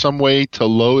sure there's some way to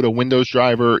load a Windows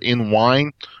driver in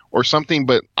Wine or something,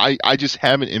 but I just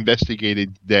haven't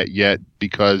investigated that yet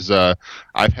because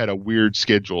I've had a weird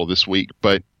schedule this week.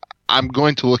 But I'm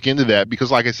going to look into that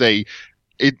because, like I say,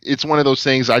 it's one of those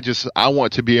things I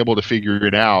want to be able to figure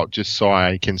it out just so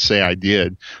I can say I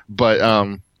did.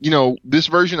 But this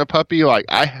version of Puppy, like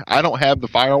I don't have the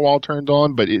firewall turned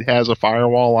on, but it has a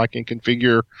firewall I can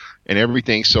configure and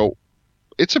everything. So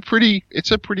it's a pretty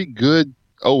good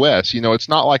OS. It's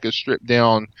not like a stripped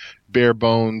down, bare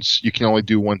bones, you can only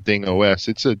do one thing OS.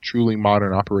 It's a truly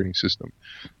modern operating system.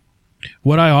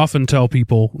 What I often tell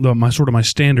people, my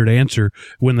standard answer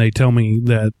when they tell me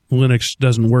that Linux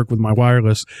doesn't work with my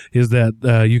wireless, is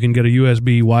that you can get a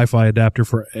USB Wi-Fi adapter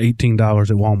for $18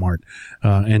 at Walmart,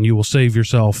 and you will save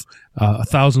yourself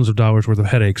thousands of dollars worth of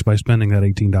headaches by spending that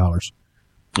 $18.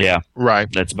 Yeah, Right.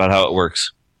 that's about how it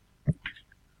works.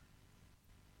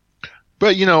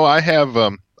 But I have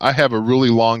a really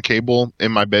long cable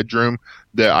in my bedroom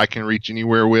that I can reach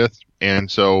anywhere with,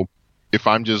 and so if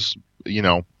I'm just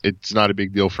it's not a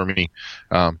big deal for me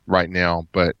right now.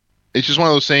 But it's just one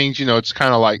of those things. It's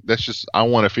kind of like I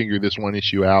want to figure this one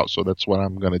issue out, so that's what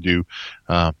I'm going to do.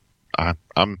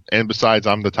 And besides,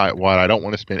 I'm the type I don't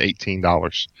want to spend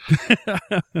 $18.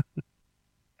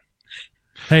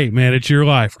 Hey, man, it's your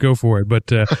life. Go for it.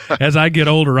 But as I get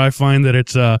older, I find that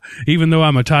it's even though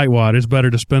I'm a tightwad, it's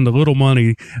better to spend a little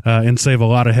money and save a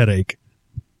lot of headache.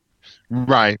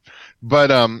 Right. But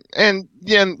and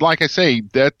like I say,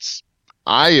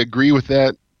 I agree with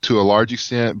that to a large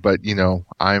extent, but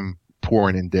I'm poor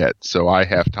and in debt, so I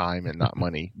have time and not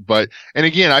money. And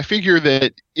again, I figure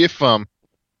that if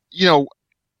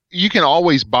you can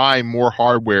always buy more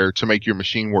hardware to make your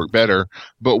machine work better,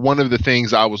 but one of the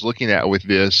things I was looking at with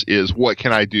this is what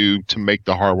can I do to make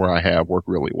the hardware I have work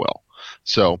really well.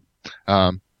 So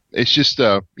it's just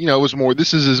it was more,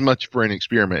 this is as much for an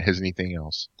experiment as anything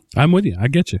else. I'm with you. I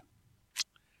get you.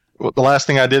 Well, the last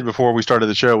thing I did before we started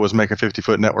the show was make a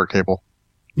 50-foot network cable.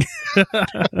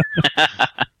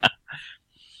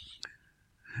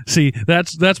 See,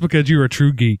 that's because you're a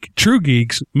true geek. True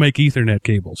geeks make Ethernet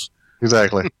cables.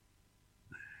 Exactly.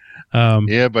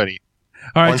 Yeah, buddy.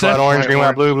 All right, Orange light orange, green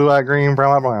light blue, blue light green,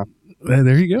 brown light brown.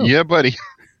 there you go. Yeah, buddy.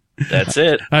 That's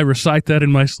it. I recite that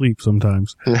in my sleep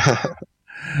sometimes.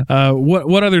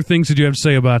 What other things did you have to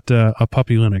say about a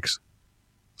Puppy Linux,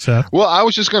 Seth? Well, I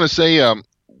was just going to say,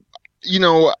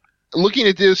 looking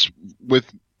at this with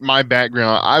my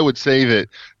background, I would say that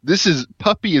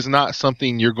Puppy is not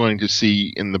something you're going to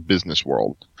see in the business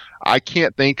world. I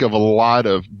can't think of a lot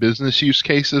of business use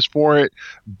cases for it,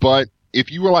 but if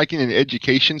you were like in an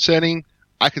education setting,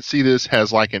 I could see this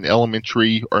as like an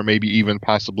elementary or maybe even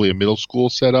possibly a middle school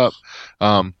setup.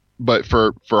 But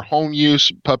for home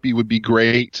use, Puppy would be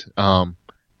great.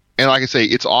 And like I say,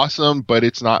 it's awesome, but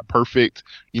it's not perfect.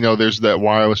 There's that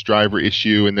wireless driver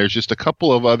issue, and there's just a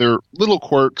couple of other little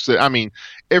quirks that,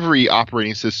 every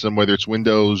operating system, whether it's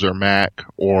Windows or Mac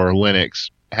or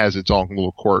Linux, has its own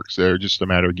little quirks that are just a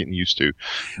matter of getting used to.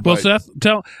 Well, Seth,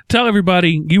 tell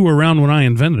everybody, you were around when I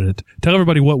invented it. Tell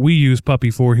everybody what we use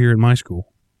Puppy for here in my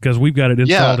school, because we've got it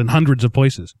installed in hundreds of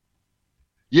places.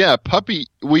 Yeah, Puppy,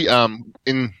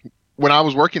 when I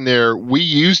was working there, we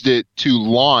used it to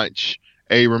launch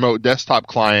a remote desktop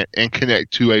client and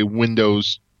connect to a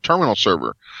Windows terminal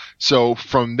server. So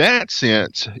from that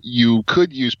sense, you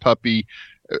could use Puppy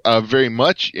very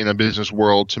much in a business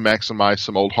world to maximize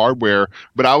some old hardware.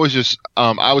 But I was just,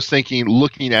 I was thinking,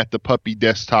 looking at the Puppy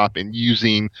desktop and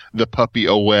using the Puppy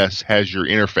OS as your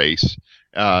interface.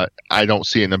 I don't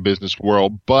see it in a business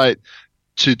world, but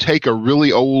to take a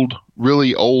really old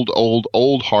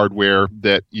hardware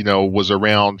that, was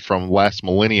around from last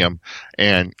millennium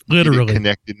and literally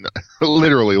connected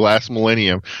literally last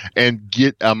millennium and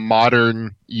get a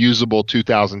modern usable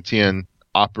 2010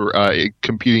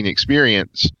 computing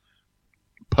experience,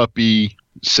 Puppy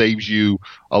saves you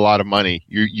a lot of money.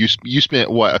 You spent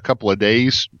a couple of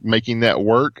days making that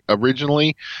work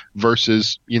originally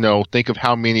versus, think of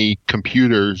how many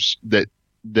computers that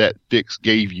fix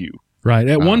gave you. Right.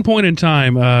 At one point in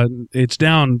time, it's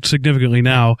down significantly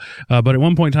now, but at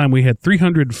one point in time, we had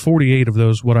 348 of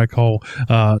those, what I call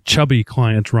chubby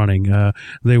clients running.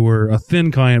 They were a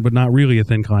thin client, but not really a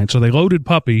thin client. So they loaded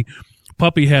Puppy.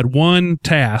 Puppy had one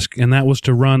task, and that was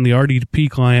to run the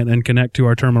RDP client and connect to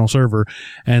our terminal server.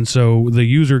 And so the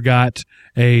user got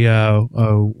a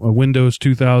Windows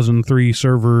 2003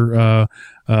 server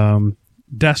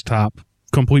desktop,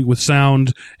 complete with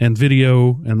sound and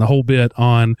video and the whole bit,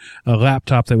 on a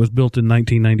laptop that was built in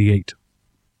 1998.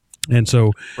 And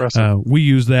so we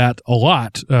use that a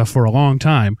lot for a long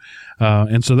time.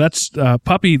 And so that's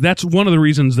Puppy. That's one of the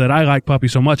reasons that I like Puppy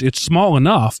so much. It's small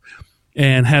enough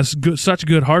and has such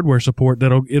good hardware support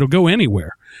that it'll go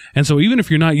anywhere. And so even if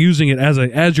you're not using it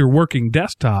as your working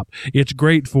desktop, it's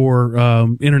great for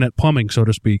internet plumbing, so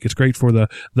to speak. It's great for the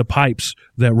pipes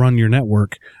that run your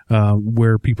network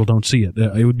where people don't see it.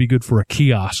 It would be good for a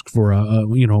kiosk for a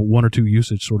one or two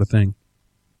usage sort of thing.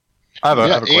 I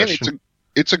have a question. And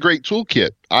it's a great toolkit.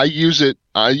 I use it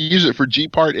for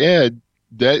G-Part Ed.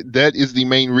 That is the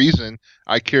main reason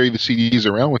I carry the CDs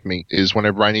around with me, is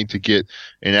whenever I need to get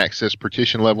and access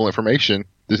partition level information,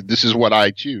 this is what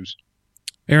I choose.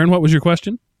 Aaron, what was your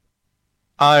question?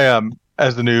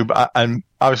 as the noob, I'm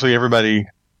obviously everybody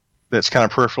that's kind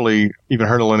of peripherally even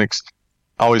heard of Linux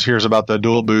always hears about the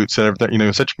dual boot, set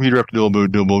everything, set your computer up to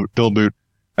dual boot.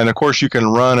 And of course you can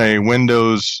run a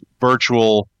Windows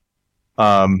virtual,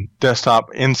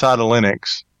 desktop inside of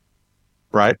Linux,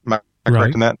 right? Am I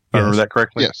correct in that? Yes. I remember that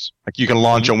correctly? Yes. Like you can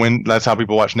launch that's how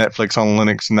people watch Netflix on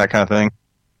Linux and that kind of thing.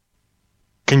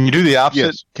 Can you do the opposite?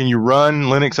 Yes. Can you run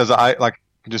Linux as I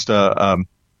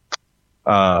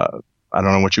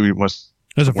don't know what you was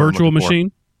as a virtual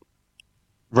machine?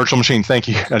 Virtual machine. Thank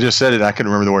you. I just said it. I couldn't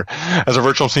remember the word. As a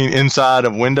virtual machine inside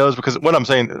of Windows, because what I'm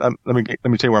saying, let me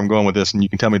tell you where I'm going with this, and you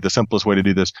can tell me the simplest way to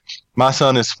do this. My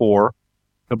son is 4.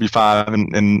 He'll be 5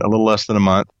 in a little less than a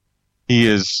month. He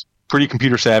is pretty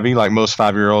computer savvy, like most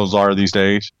 5-year-olds are these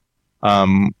days.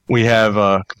 We have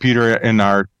a computer in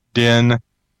our den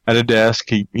at a desk.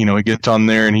 He gets on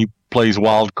there and he plays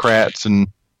Wild Kratts and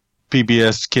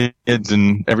PBS Kids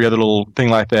and every other little thing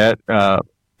like that,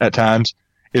 at times.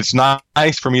 It's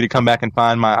nice for me to come back and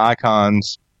find my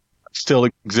icons still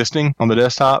existing on the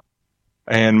desktop,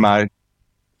 and I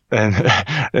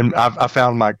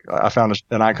found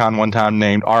an icon one time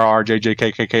named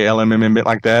RRJJKKKLMMM,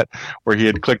 like that, where he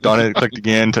had clicked on it, clicked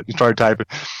again, started typing.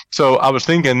 So I was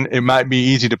thinking it might be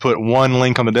easy to put one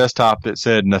link on the desktop that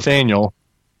said Nathaniel.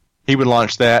 He would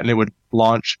launch that, and it would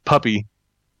launch Puppy.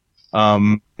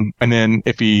 And then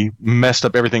if he messed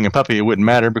up everything in Puppy, it wouldn't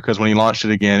matter, because when he launched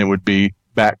it again, it would be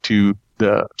back to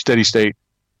the steady state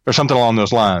or something along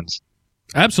those lines.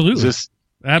 Absolutely.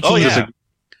 Absolutely. Oh, yeah.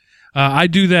 I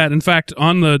do that. In fact,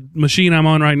 on the machine I'm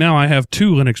on right now, I have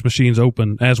 2 Linux machines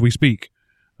open as we speak.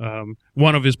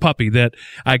 One of is Puppy that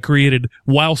I created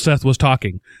while Seth was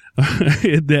talking.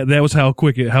 That was how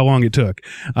long it took.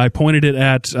 I pointed it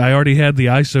I already had the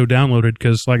ISO downloaded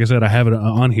because, like I said, I have it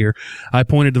on here. I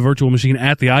pointed the virtual machine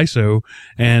at the ISO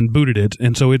and booted it.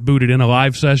 And so it booted in a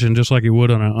live session just like it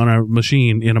would on a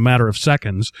machine in a matter of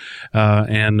seconds.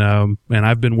 And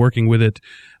I've been working with it,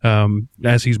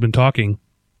 as he's been talking.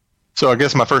 So I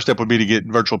guess my first step would be to get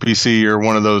Virtual PC or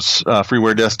one of those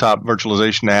freeware desktop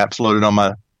virtualization apps loaded on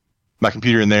my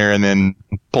computer in there, and then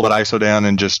pull that ISO down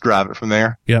and just drive it from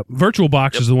there. Yep.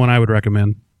 VirtualBox is the one I would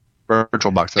recommend.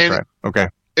 VirtualBox, that's right. Okay.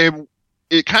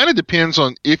 It kind of depends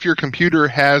on if your computer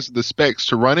has the specs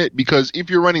to run it, because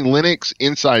if you're running Linux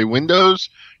inside Windows,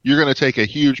 you're going to take a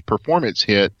huge performance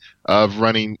hit of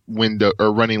running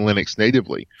Linux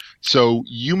natively. So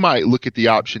you might look at the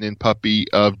option in Puppy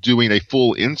of doing a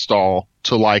full install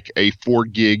to like a 4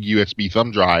 gig USB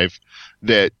thumb drive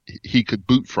that he could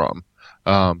boot from.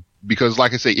 Because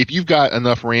like I say, if you've got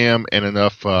enough RAM and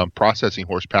enough processing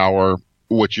horsepower,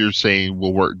 what you're saying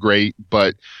will work great,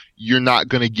 but you're not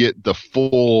going to get the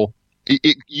full.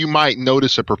 You might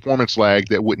notice a performance lag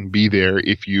that wouldn't be there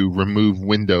if you remove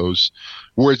Windows.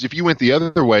 Whereas if you went the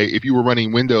other way, if you were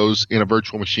running Windows in a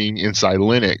virtual machine inside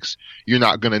Linux, you're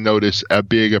not going to notice a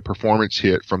performance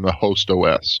hit from the host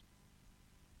OS.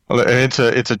 Well, it's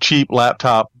a cheap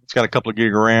laptop. It's got a couple of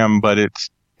gig of RAM, but it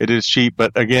is cheap.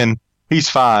 But again, he's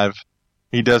 5.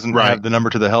 He doesn't have the number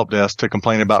to the help desk to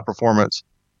complain about performance.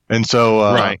 And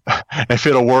so, if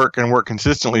it'll work and work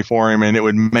consistently for him, and it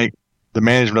would make the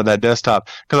management of that desktop,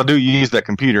 because I do use that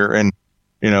computer, and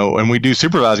and we do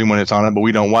supervising when it's on it, but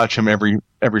we don't watch him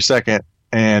every second.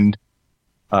 And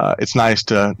it's nice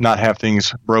to not have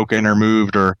things broken or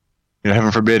moved, or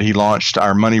heaven forbid he launched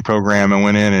our money program and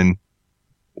went in and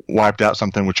wiped out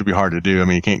something, which would be hard to do. I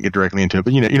mean, you can't get directly into it,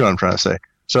 but you know what I'm trying to say.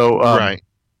 So, right.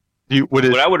 What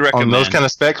I would recommend on those kind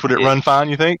of specs, would it run fine,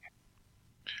 you think?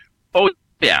 Oh,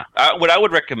 yeah. What I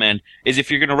would recommend is,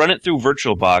 if you're going to run it through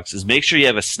VirtualBox, is make sure you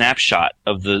have a snapshot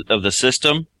of the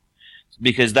system,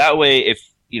 because that way, if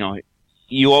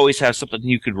you always have something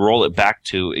you could roll it back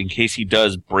to in case he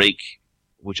does break,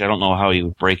 which I don't know how he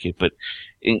would break it, but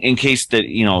in case that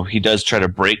he does try to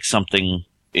break something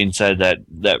inside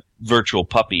that virtual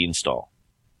Puppy install.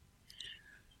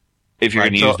 If you're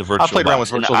going to use the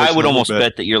VirtualBox, and I would almost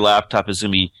bet that your laptop is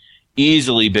going to be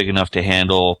easily big enough to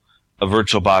handle a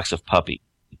VirtualBox of Puppy.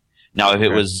 Now, if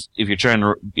you're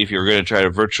going to try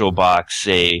to VirtualBox,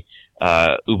 say,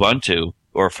 Ubuntu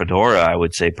or Fedora, I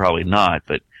would say probably not,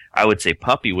 but I would say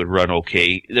Puppy would run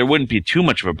okay. There wouldn't be too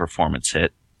much of a performance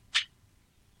hit.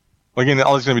 Well, again,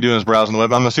 all he's going to be doing is browsing the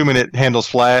web. I'm assuming it handles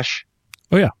Flash.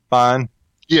 Oh, yeah. Fine.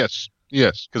 Yes.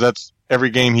 Because that's every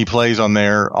game he plays on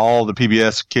there. All the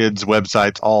PBS Kids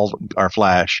websites, all are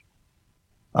Flash,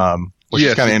 which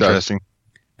is kind of interesting.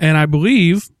 And I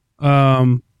believe,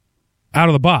 out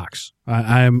of the box,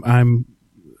 I'm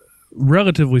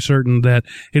relatively certain that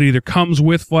it either comes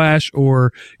with Flash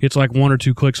or it's like 1 or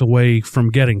 2 clicks away from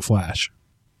getting Flash.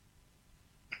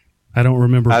 I don't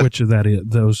remember which of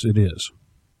those it is.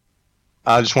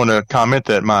 I just want to comment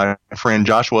that my friend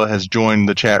Joshua has joined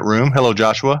the chat room. Hello,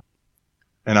 Joshua.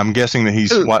 And I'm guessing that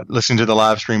he's listening to the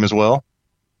live stream as well.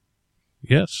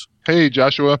 Yes. Hey,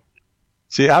 Joshua.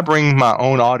 See, I bring my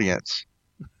own audience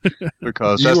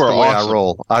because that's the way I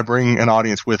roll. I bring an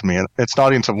audience with me. It's an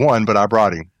audience of one, but I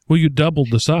brought him. Well, you doubled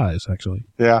the size, actually.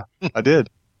 Yeah, I did.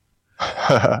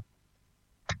 And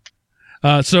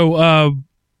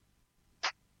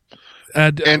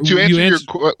to answer your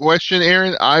question,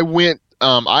 Aaron, I went.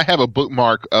 I have a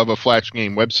bookmark of a Flash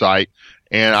game website,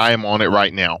 and I am on it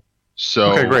right now.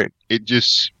 So okay, great.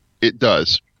 It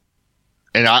does.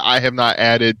 And I have not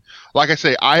added, like I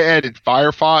say, I added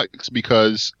Firefox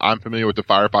because I'm familiar with the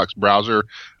Firefox browser.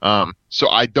 So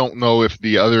I don't know if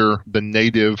the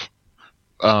native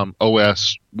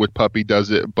OS with Puppy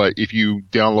does it, but if you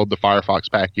download the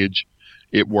Firefox package,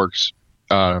 it works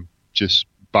just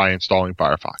by installing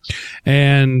Firefox.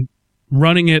 And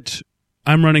running it,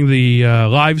 I'm running the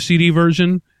live CD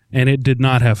version, and it did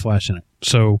not have Flash in it.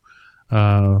 So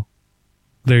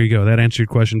there you go. That answered your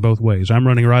question both ways. I'm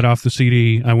running right off the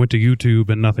CD. I went to YouTube,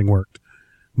 and nothing worked.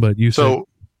 But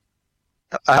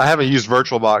I haven't used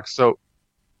VirtualBox, so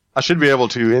I should be able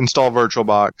to install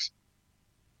VirtualBox,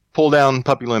 pull down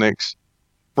Puppy Linux,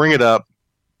 bring it up,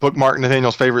 bookmark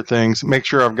Nathaniel's favorite things, make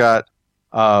sure I've got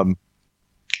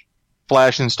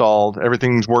Flash installed,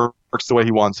 everything works the way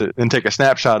he wants it, then take a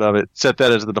snapshot of it, set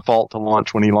that as the default to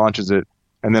launch when he launches it,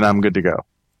 and then I'm good to go.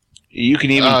 You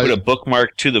can even put a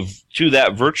bookmark to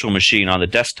that virtual machine on the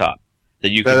desktop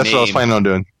that you can. That's what I was planning on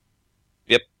doing.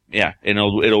 Yep, yeah, and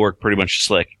it'll work pretty much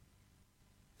slick.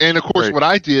 And of course, what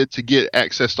I did to get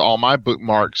access to all my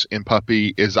bookmarks in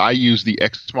Puppy is I used the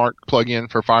Xmark plugin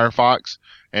for Firefox,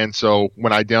 and so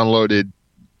when I downloaded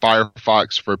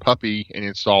Firefox for Puppy and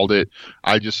installed it,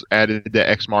 I just added the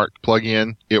Xmark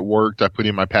plugin. It worked. I put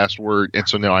in my password, and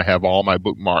so now I have all my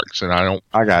bookmarks, and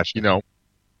I got you.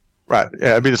 Right.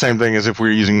 Yeah, it'd be the same thing as if we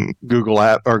were using Google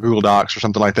App or Google Docs or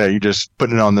something like that. You just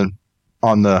put it in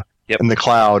the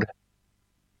cloud.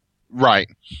 Right.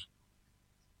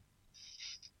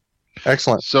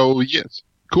 Excellent. So yes,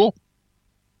 cool.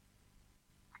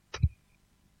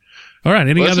 All right.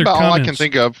 Any other comments? That's about all I can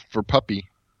think of for Puppy.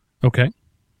 Okay.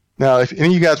 Now, if any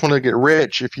of you guys want to get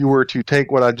rich, if you were to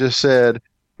take what I just said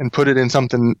and put it in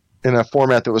something in a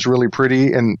format that was really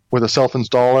pretty and with a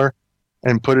self-installer,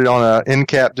 and put it on an end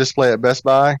cap display at Best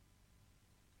Buy,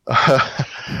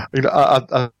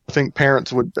 I think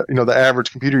parents would, the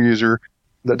average computer user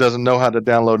that doesn't know how to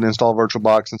download and install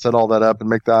VirtualBox and set all that up and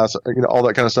make all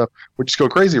that kind of stuff would just go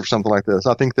crazy for something like this.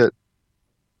 I think that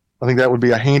would be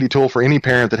a handy tool for any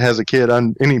parent that has a kid,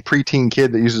 any preteen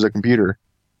kid that uses a computer.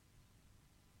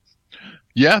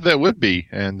 Yeah, that would be,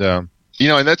 and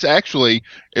and that's actually,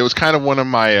 it was kind of one of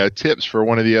my tips for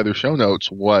one of the other show notes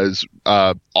was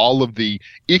all of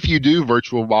if you do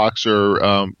VirtualBox or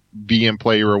VM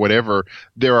Player or whatever,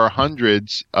 there are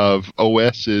hundreds of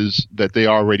OSs that they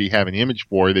already have an image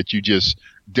for that you just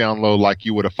download like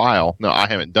you would a file. Now, I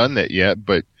haven't done that yet,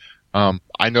 but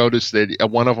I noticed that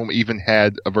one of them even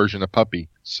had a version of Puppy.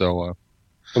 So well,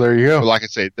 there you go. Like I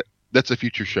say, that's a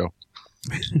future show.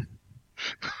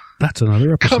 That's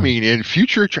another episode. Coming in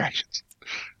future attractions.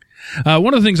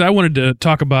 One of the things I wanted to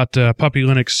talk about Puppy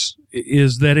Linux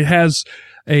is that it has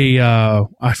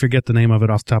I forget the name of it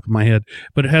off the top of my head,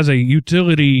 but it has a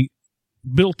utility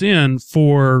built in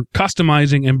for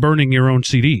customizing and burning your own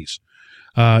CDs.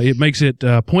 It makes it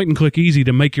point and click easy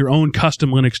to make your own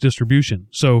custom Linux distribution.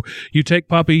 So you take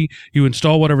Puppy, you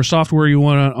install whatever software you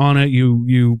want on it,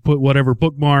 you put whatever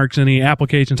bookmarks, any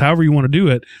applications, however you want to do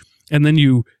it, and then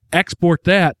you export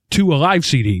that to a live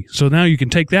CD. So now you can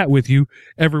take that with you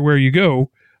everywhere you go,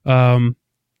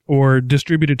 or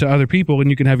distribute it to other people, and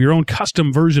you can have your own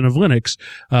custom version of Linux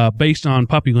based on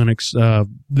Puppy Linux.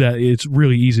 That it's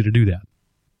really easy to do that.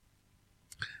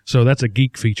 So that's a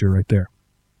geek feature right there.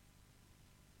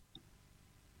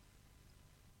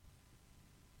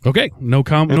 Okay, no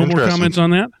more comments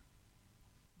on that?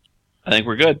 I think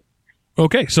we're good.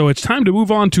 Okay, so it's time to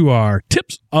move on to our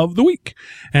tips of the week.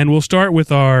 And we'll start with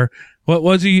our, what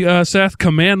was he, Seth?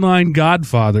 Command line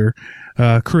godfather,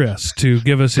 Chris, to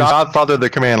give us his... Godfather of the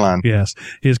command line. Yes,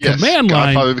 command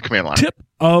line tip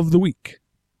of the week.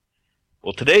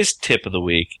 Well, today's tip of the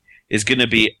week is going to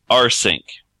be rsync.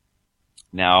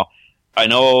 Now, I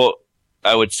know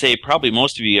I would say probably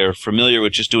most of you are familiar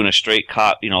with just doing a straight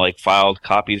copy, like filed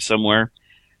copy somewhere.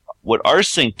 What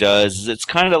rsync does is it's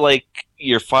kind of like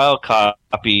your file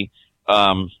copy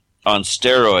on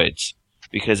steroids,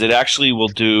 because it actually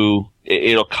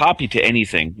it'll copy to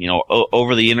anything,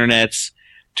 over the internets,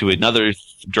 to another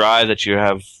drive that you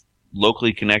have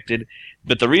locally connected.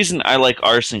 But the reason I like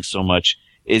rsync so much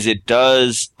is it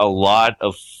does a lot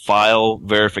of file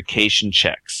verification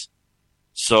checks.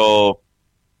 So,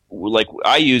 like,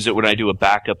 I use it when I do a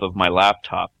backup of my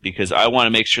laptop because I want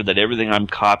to make sure that everything I'm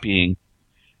copying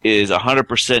is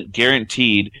 100%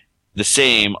 guaranteed the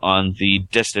same on the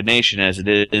destination as it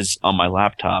is on my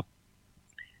laptop.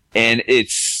 And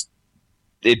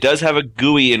it does have a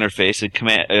GUI interface,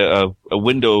 a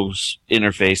Windows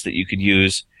interface that you could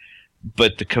use,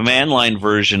 but the command line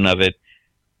version of it,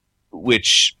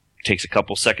 which takes a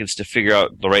couple seconds to figure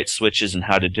out the right switches and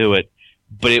how to do it,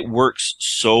 but it works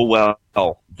so well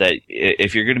that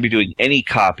if you're going to be doing any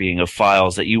copying of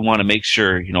files that you want to make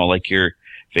sure, like your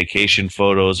vacation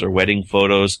photos or wedding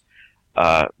photos,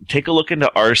 take a look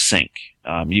into rsync.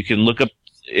 You can look up,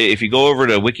 if you go over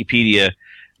to Wikipedia,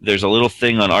 there's a little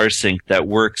thing on rsync that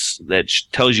works, that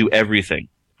tells you everything,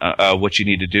 what you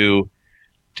need to do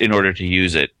in order to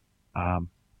use it.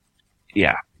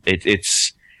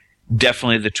 It's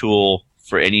definitely the tool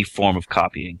for any form of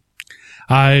copying.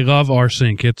 I love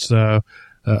rsync. It's a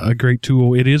great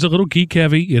tool. It is a little geek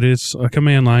heavy. It is a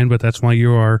command line, but that's why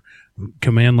you are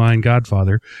command line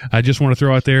godfather. I just want to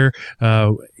throw out there,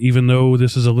 even though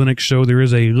this is a Linux show, there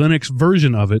is a Linux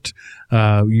version of it.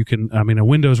 A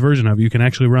Windows version of it. You can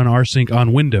actually run rsync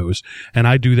on Windows. And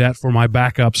I do that for my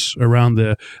backups around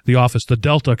the office. The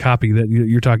Delta copy that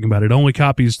you're talking about, it only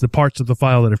copies the parts of the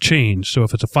file that have changed. So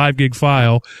if it's a 5 gig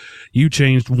file, you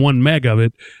changed 1 meg of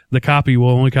it, the copy will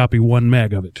only copy 1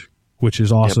 meg of it, which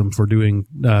is awesome for doing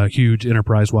huge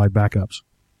enterprise-wide backups.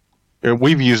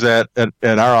 We've used that at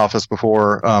our office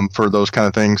before for those kind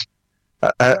of things.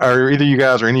 Are either you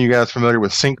guys or any of you guys familiar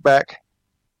with SyncBack?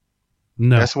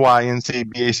 No.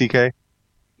 SYNCBACK?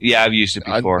 Yeah, I've used it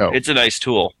before. It's a nice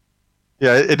tool.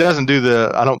 Yeah, it doesn't do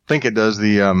I don't think it does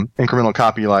the incremental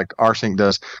copy like rsync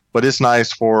does, but it's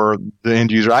nice for the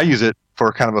end user. I use it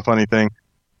for kind of a funny thing.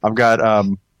 I've got,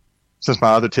 since my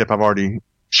other tip I've already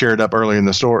shared up early in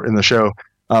the show,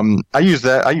 I use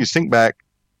SyncBack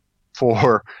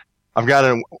for, I've got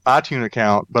an iTunes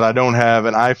account, but I don't have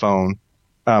an iPhone.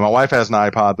 My wife has an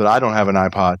iPod, but I don't have an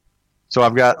iPod. So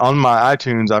I've got on my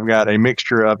iTunes, I've got a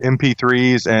mixture of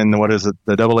MP3s and the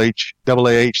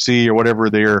AAHC or whatever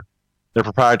their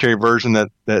proprietary version that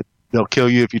they'll kill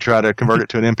you if you try to convert it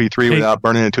to an MP3 without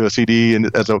burning it to a CD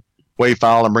and as a WAV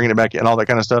file and bringing it back and all that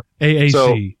kind of stuff. AAC.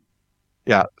 So,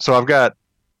 yeah. So I've got,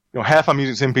 half I'm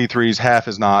using MP3s, half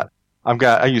is not.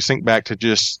 I use SyncBack to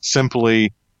just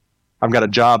simply, I've got a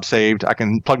job saved. I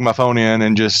can plug my phone in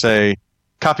and just say,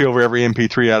 copy over every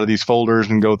MP3 out of these folders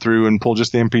and go through and pull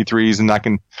just the MP3s, and I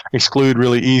can exclude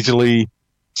really easily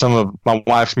some of my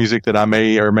wife's music that I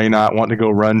may or may not want to go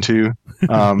run to.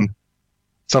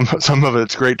 Some of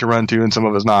it's great to run to and some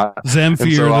of it's not.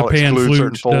 Zamfir, so the pan flute,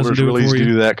 certain folders, doesn't do really it for easy to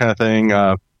you. do that kind of thing.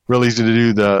 Really easy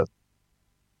to do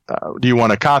do you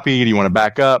want to copy? Do you want to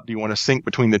back up? Do you want to sync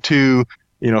between the two?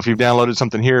 If you've downloaded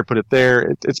something here, put it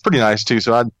there. It's pretty nice too.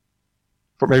 So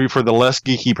maybe for the less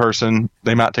geeky person,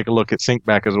 they might take a look at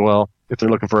SyncBack as well if they're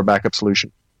looking for a backup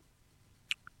solution.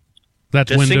 That's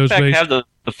Does Windows SyncBack based. have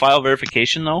the file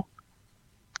verification though?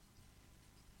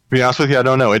 To be honest with you, I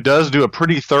don't know. It does do a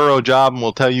pretty thorough job and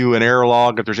will tell you an error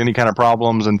log if there's any kind of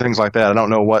problems and things like that. I don't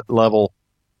know what level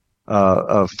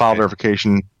of file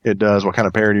verification it does, what kind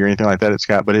of parity or anything like that it's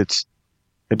got, but it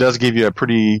does give you a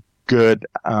pretty good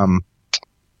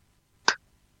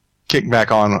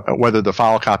kickback on whether the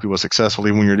file copy was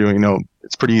successfully when you're doing.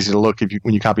 It's pretty easy to look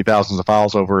when you copy thousands of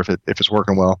files over if it's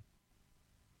working well.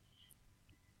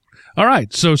 All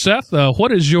right. So, Seth,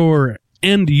 what is your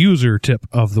end user tip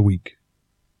of the week?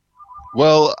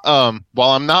 Well,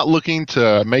 while I'm not looking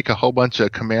to make a whole bunch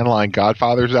of command line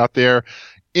godfathers out there,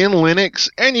 in Linux,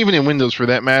 and even in Windows for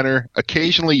that matter,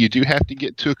 occasionally you do have to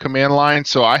get to a command line.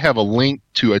 So I have a link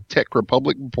to a Tech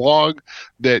Republic blog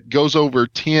that goes over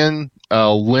 10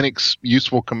 Linux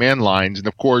useful command lines. And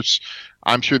of course,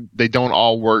 I'm sure they don't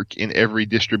all work in every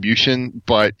distribution,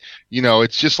 but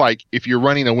it's just like if you're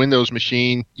running a Windows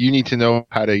machine, you need to know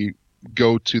how to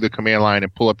go to the command line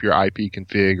and pull up your IP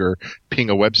config or ping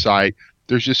a website.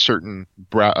 There's just certain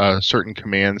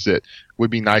commands that would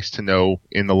be nice to know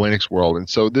in the Linux world. And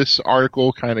so this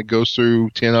article kind of goes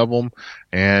through 10 of them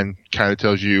and kind of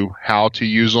tells you how to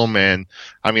use them. And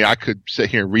I mean, I could sit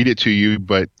here and read it to you,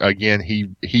 but again,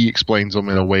 he explains them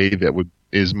in a way that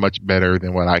is much better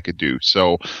than what I could do.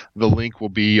 So the link will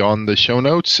be on the show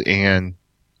notes, and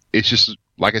it's just,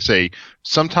 like I say,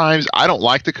 sometimes I don't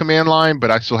like the command line, but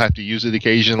I still have to use it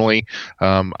occasionally.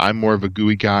 I'm more of a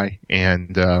GUI guy,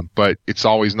 but it's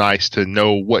always nice to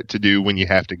know what to do when you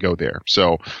have to go there.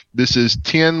 So this is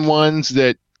 10 ones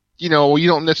that you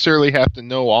don't necessarily have to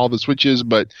know all the switches,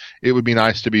 but it would be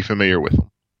nice to be familiar with them.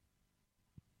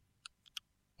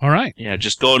 All right. Yeah,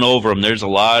 just going over them. There's a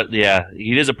lot. Yeah,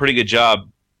 he does a pretty good job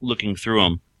looking through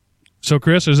them. So,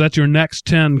 Chris, is that your next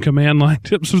 10 command line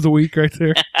tips of the week right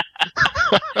there?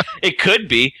 It could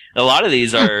be. A lot of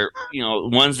these are,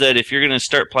 ones that if you're going to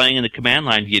start playing in the command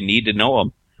line, you need to know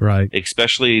them. Right.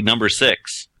 Especially number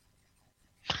 6.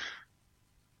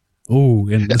 Oh,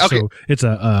 and so it's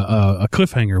a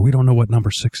cliffhanger. We don't know what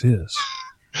number 6 is.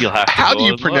 You'll have to How go do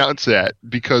you and pronounce that?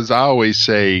 Because I always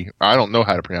say, I don't know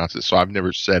how to pronounce it, so I've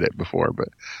never said it before, but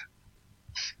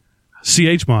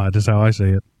CHmod is how I say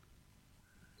it.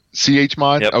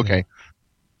 CHmod? Yep. Okay.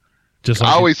 Just I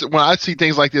like always, when I see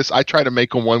things like this, I try to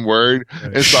make them one word,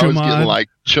 and so I was Shemod. getting like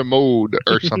chamode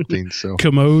or something. So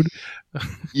commode.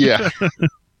 yeah,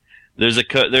 There's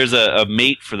a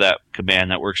mate for that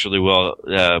command that works really well.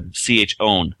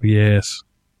 CHown. Yes.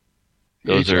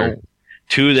 Those are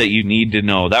two that you need to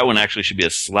know. That one actually should be a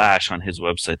slash on his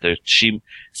website. There's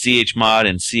CHmod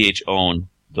and CHown.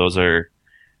 Those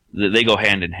they go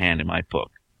hand in hand in my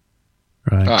book.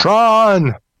 Right.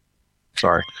 Tron.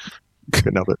 Sorry,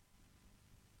 couldn't help it.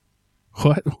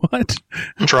 What?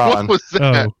 Tron. what was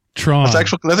that? Oh, Tron.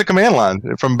 That's a command line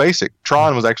from BASIC.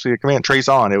 Tron was actually a command. Trace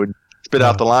on. It would spit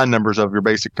out the line numbers of your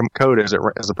basic code as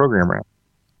the program ran.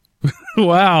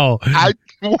 Wow. I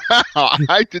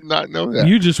did not know that.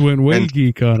 You just went way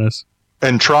geek on us.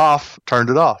 And Troff turned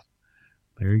it off.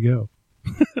 There you go.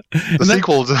 The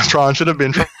sequel to Tron should have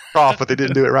been Troff, but they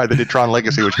didn't do it right. They did Tron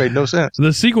Legacy, which made no sense.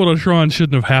 The sequel to Tron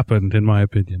shouldn't have happened, in my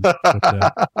opinion. But,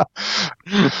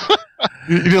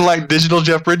 You didn't like digital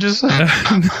Jeff Bridges?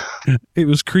 it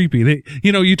was creepy.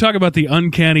 You talk about the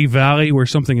uncanny valley where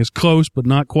something is close but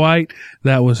not quite.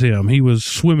 That was him. He was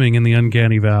swimming in the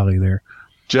uncanny valley there.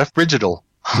 Jeff Bridgetal.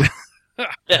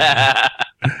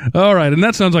 All right, and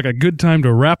that sounds like a good time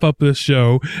to wrap up this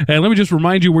show. And let me just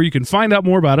remind you where you can find out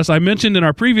more about us. I mentioned in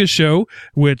our previous show,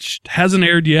 which hasn't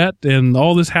aired yet, and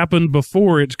all this happened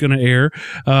before it's going to air,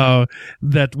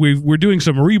 that we're doing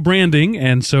some rebranding,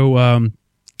 and so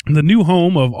the new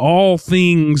home of all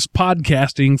things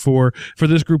podcasting for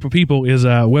this group of people is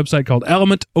a website called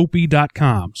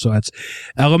elementop.com. So that's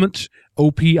Element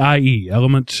OPIE,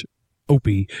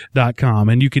 elementop.com.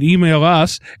 And you can email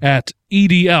us at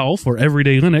EDL for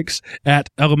Everyday Linux at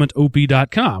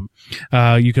elementop.com.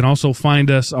 You can also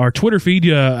find us our Twitter feed.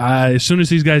 As soon as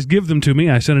these guys give them to me,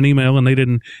 I sent an email and they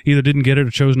either didn't get it or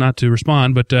chose not to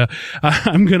respond. But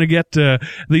I'm going to get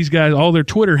these guys all their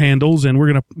Twitter handles, and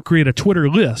we're going to create a Twitter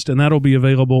list, and that'll be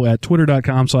available at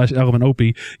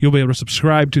twitter.com/elementop. You'll be able to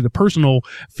subscribe to the personal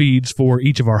feeds for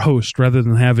each of our hosts rather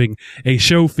than having a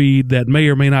show feed that may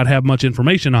or may not have much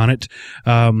information on it.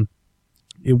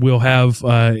 It will have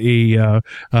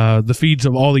the feeds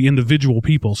of all the individual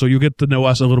people, so you'll get to know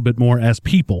us a little bit more as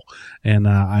people. And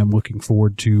I'm looking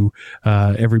forward to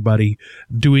everybody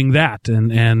doing that,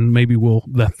 and maybe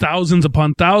the thousands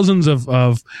upon thousands of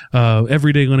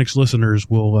Everyday Linux listeners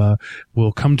will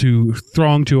come to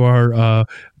throng to our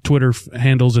Twitter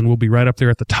handles, and we'll be right up there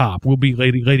at the top. We'll be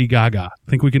Lady Gaga.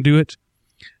 Think we can do it?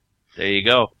 There you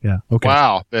go. Yeah. Okay.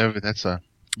 Wow, that's a.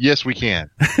 Yes, we can.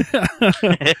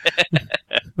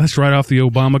 That's right off the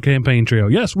Obama campaign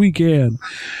trail. Yes, we can.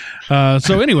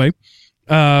 So anyway,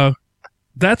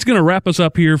 that's going to wrap us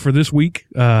up here for this week.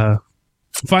 Find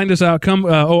us out.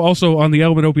 Also on the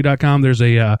elementop.com, there's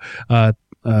a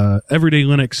Everyday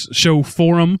Linux show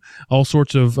forum. All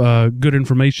sorts of good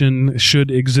information should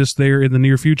exist there in the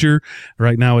near future.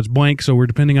 Right now it's blank, so we're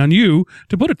depending on you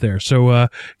to put it there. So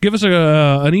give us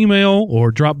an email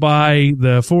or drop by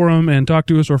the forum and talk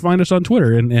to us, or find us on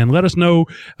Twitter and let us know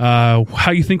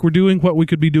how you think we're doing, what we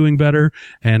could be doing better,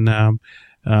 and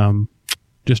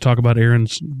just talk about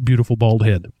Aaron's beautiful bald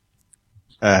head.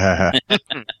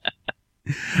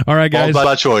 All right, guys. Bald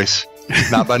by choice,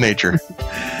 not by nature.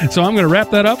 So I'm going to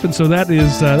wrap that up, and so that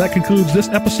concludes this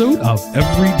episode of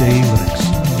Everyday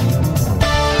Linux.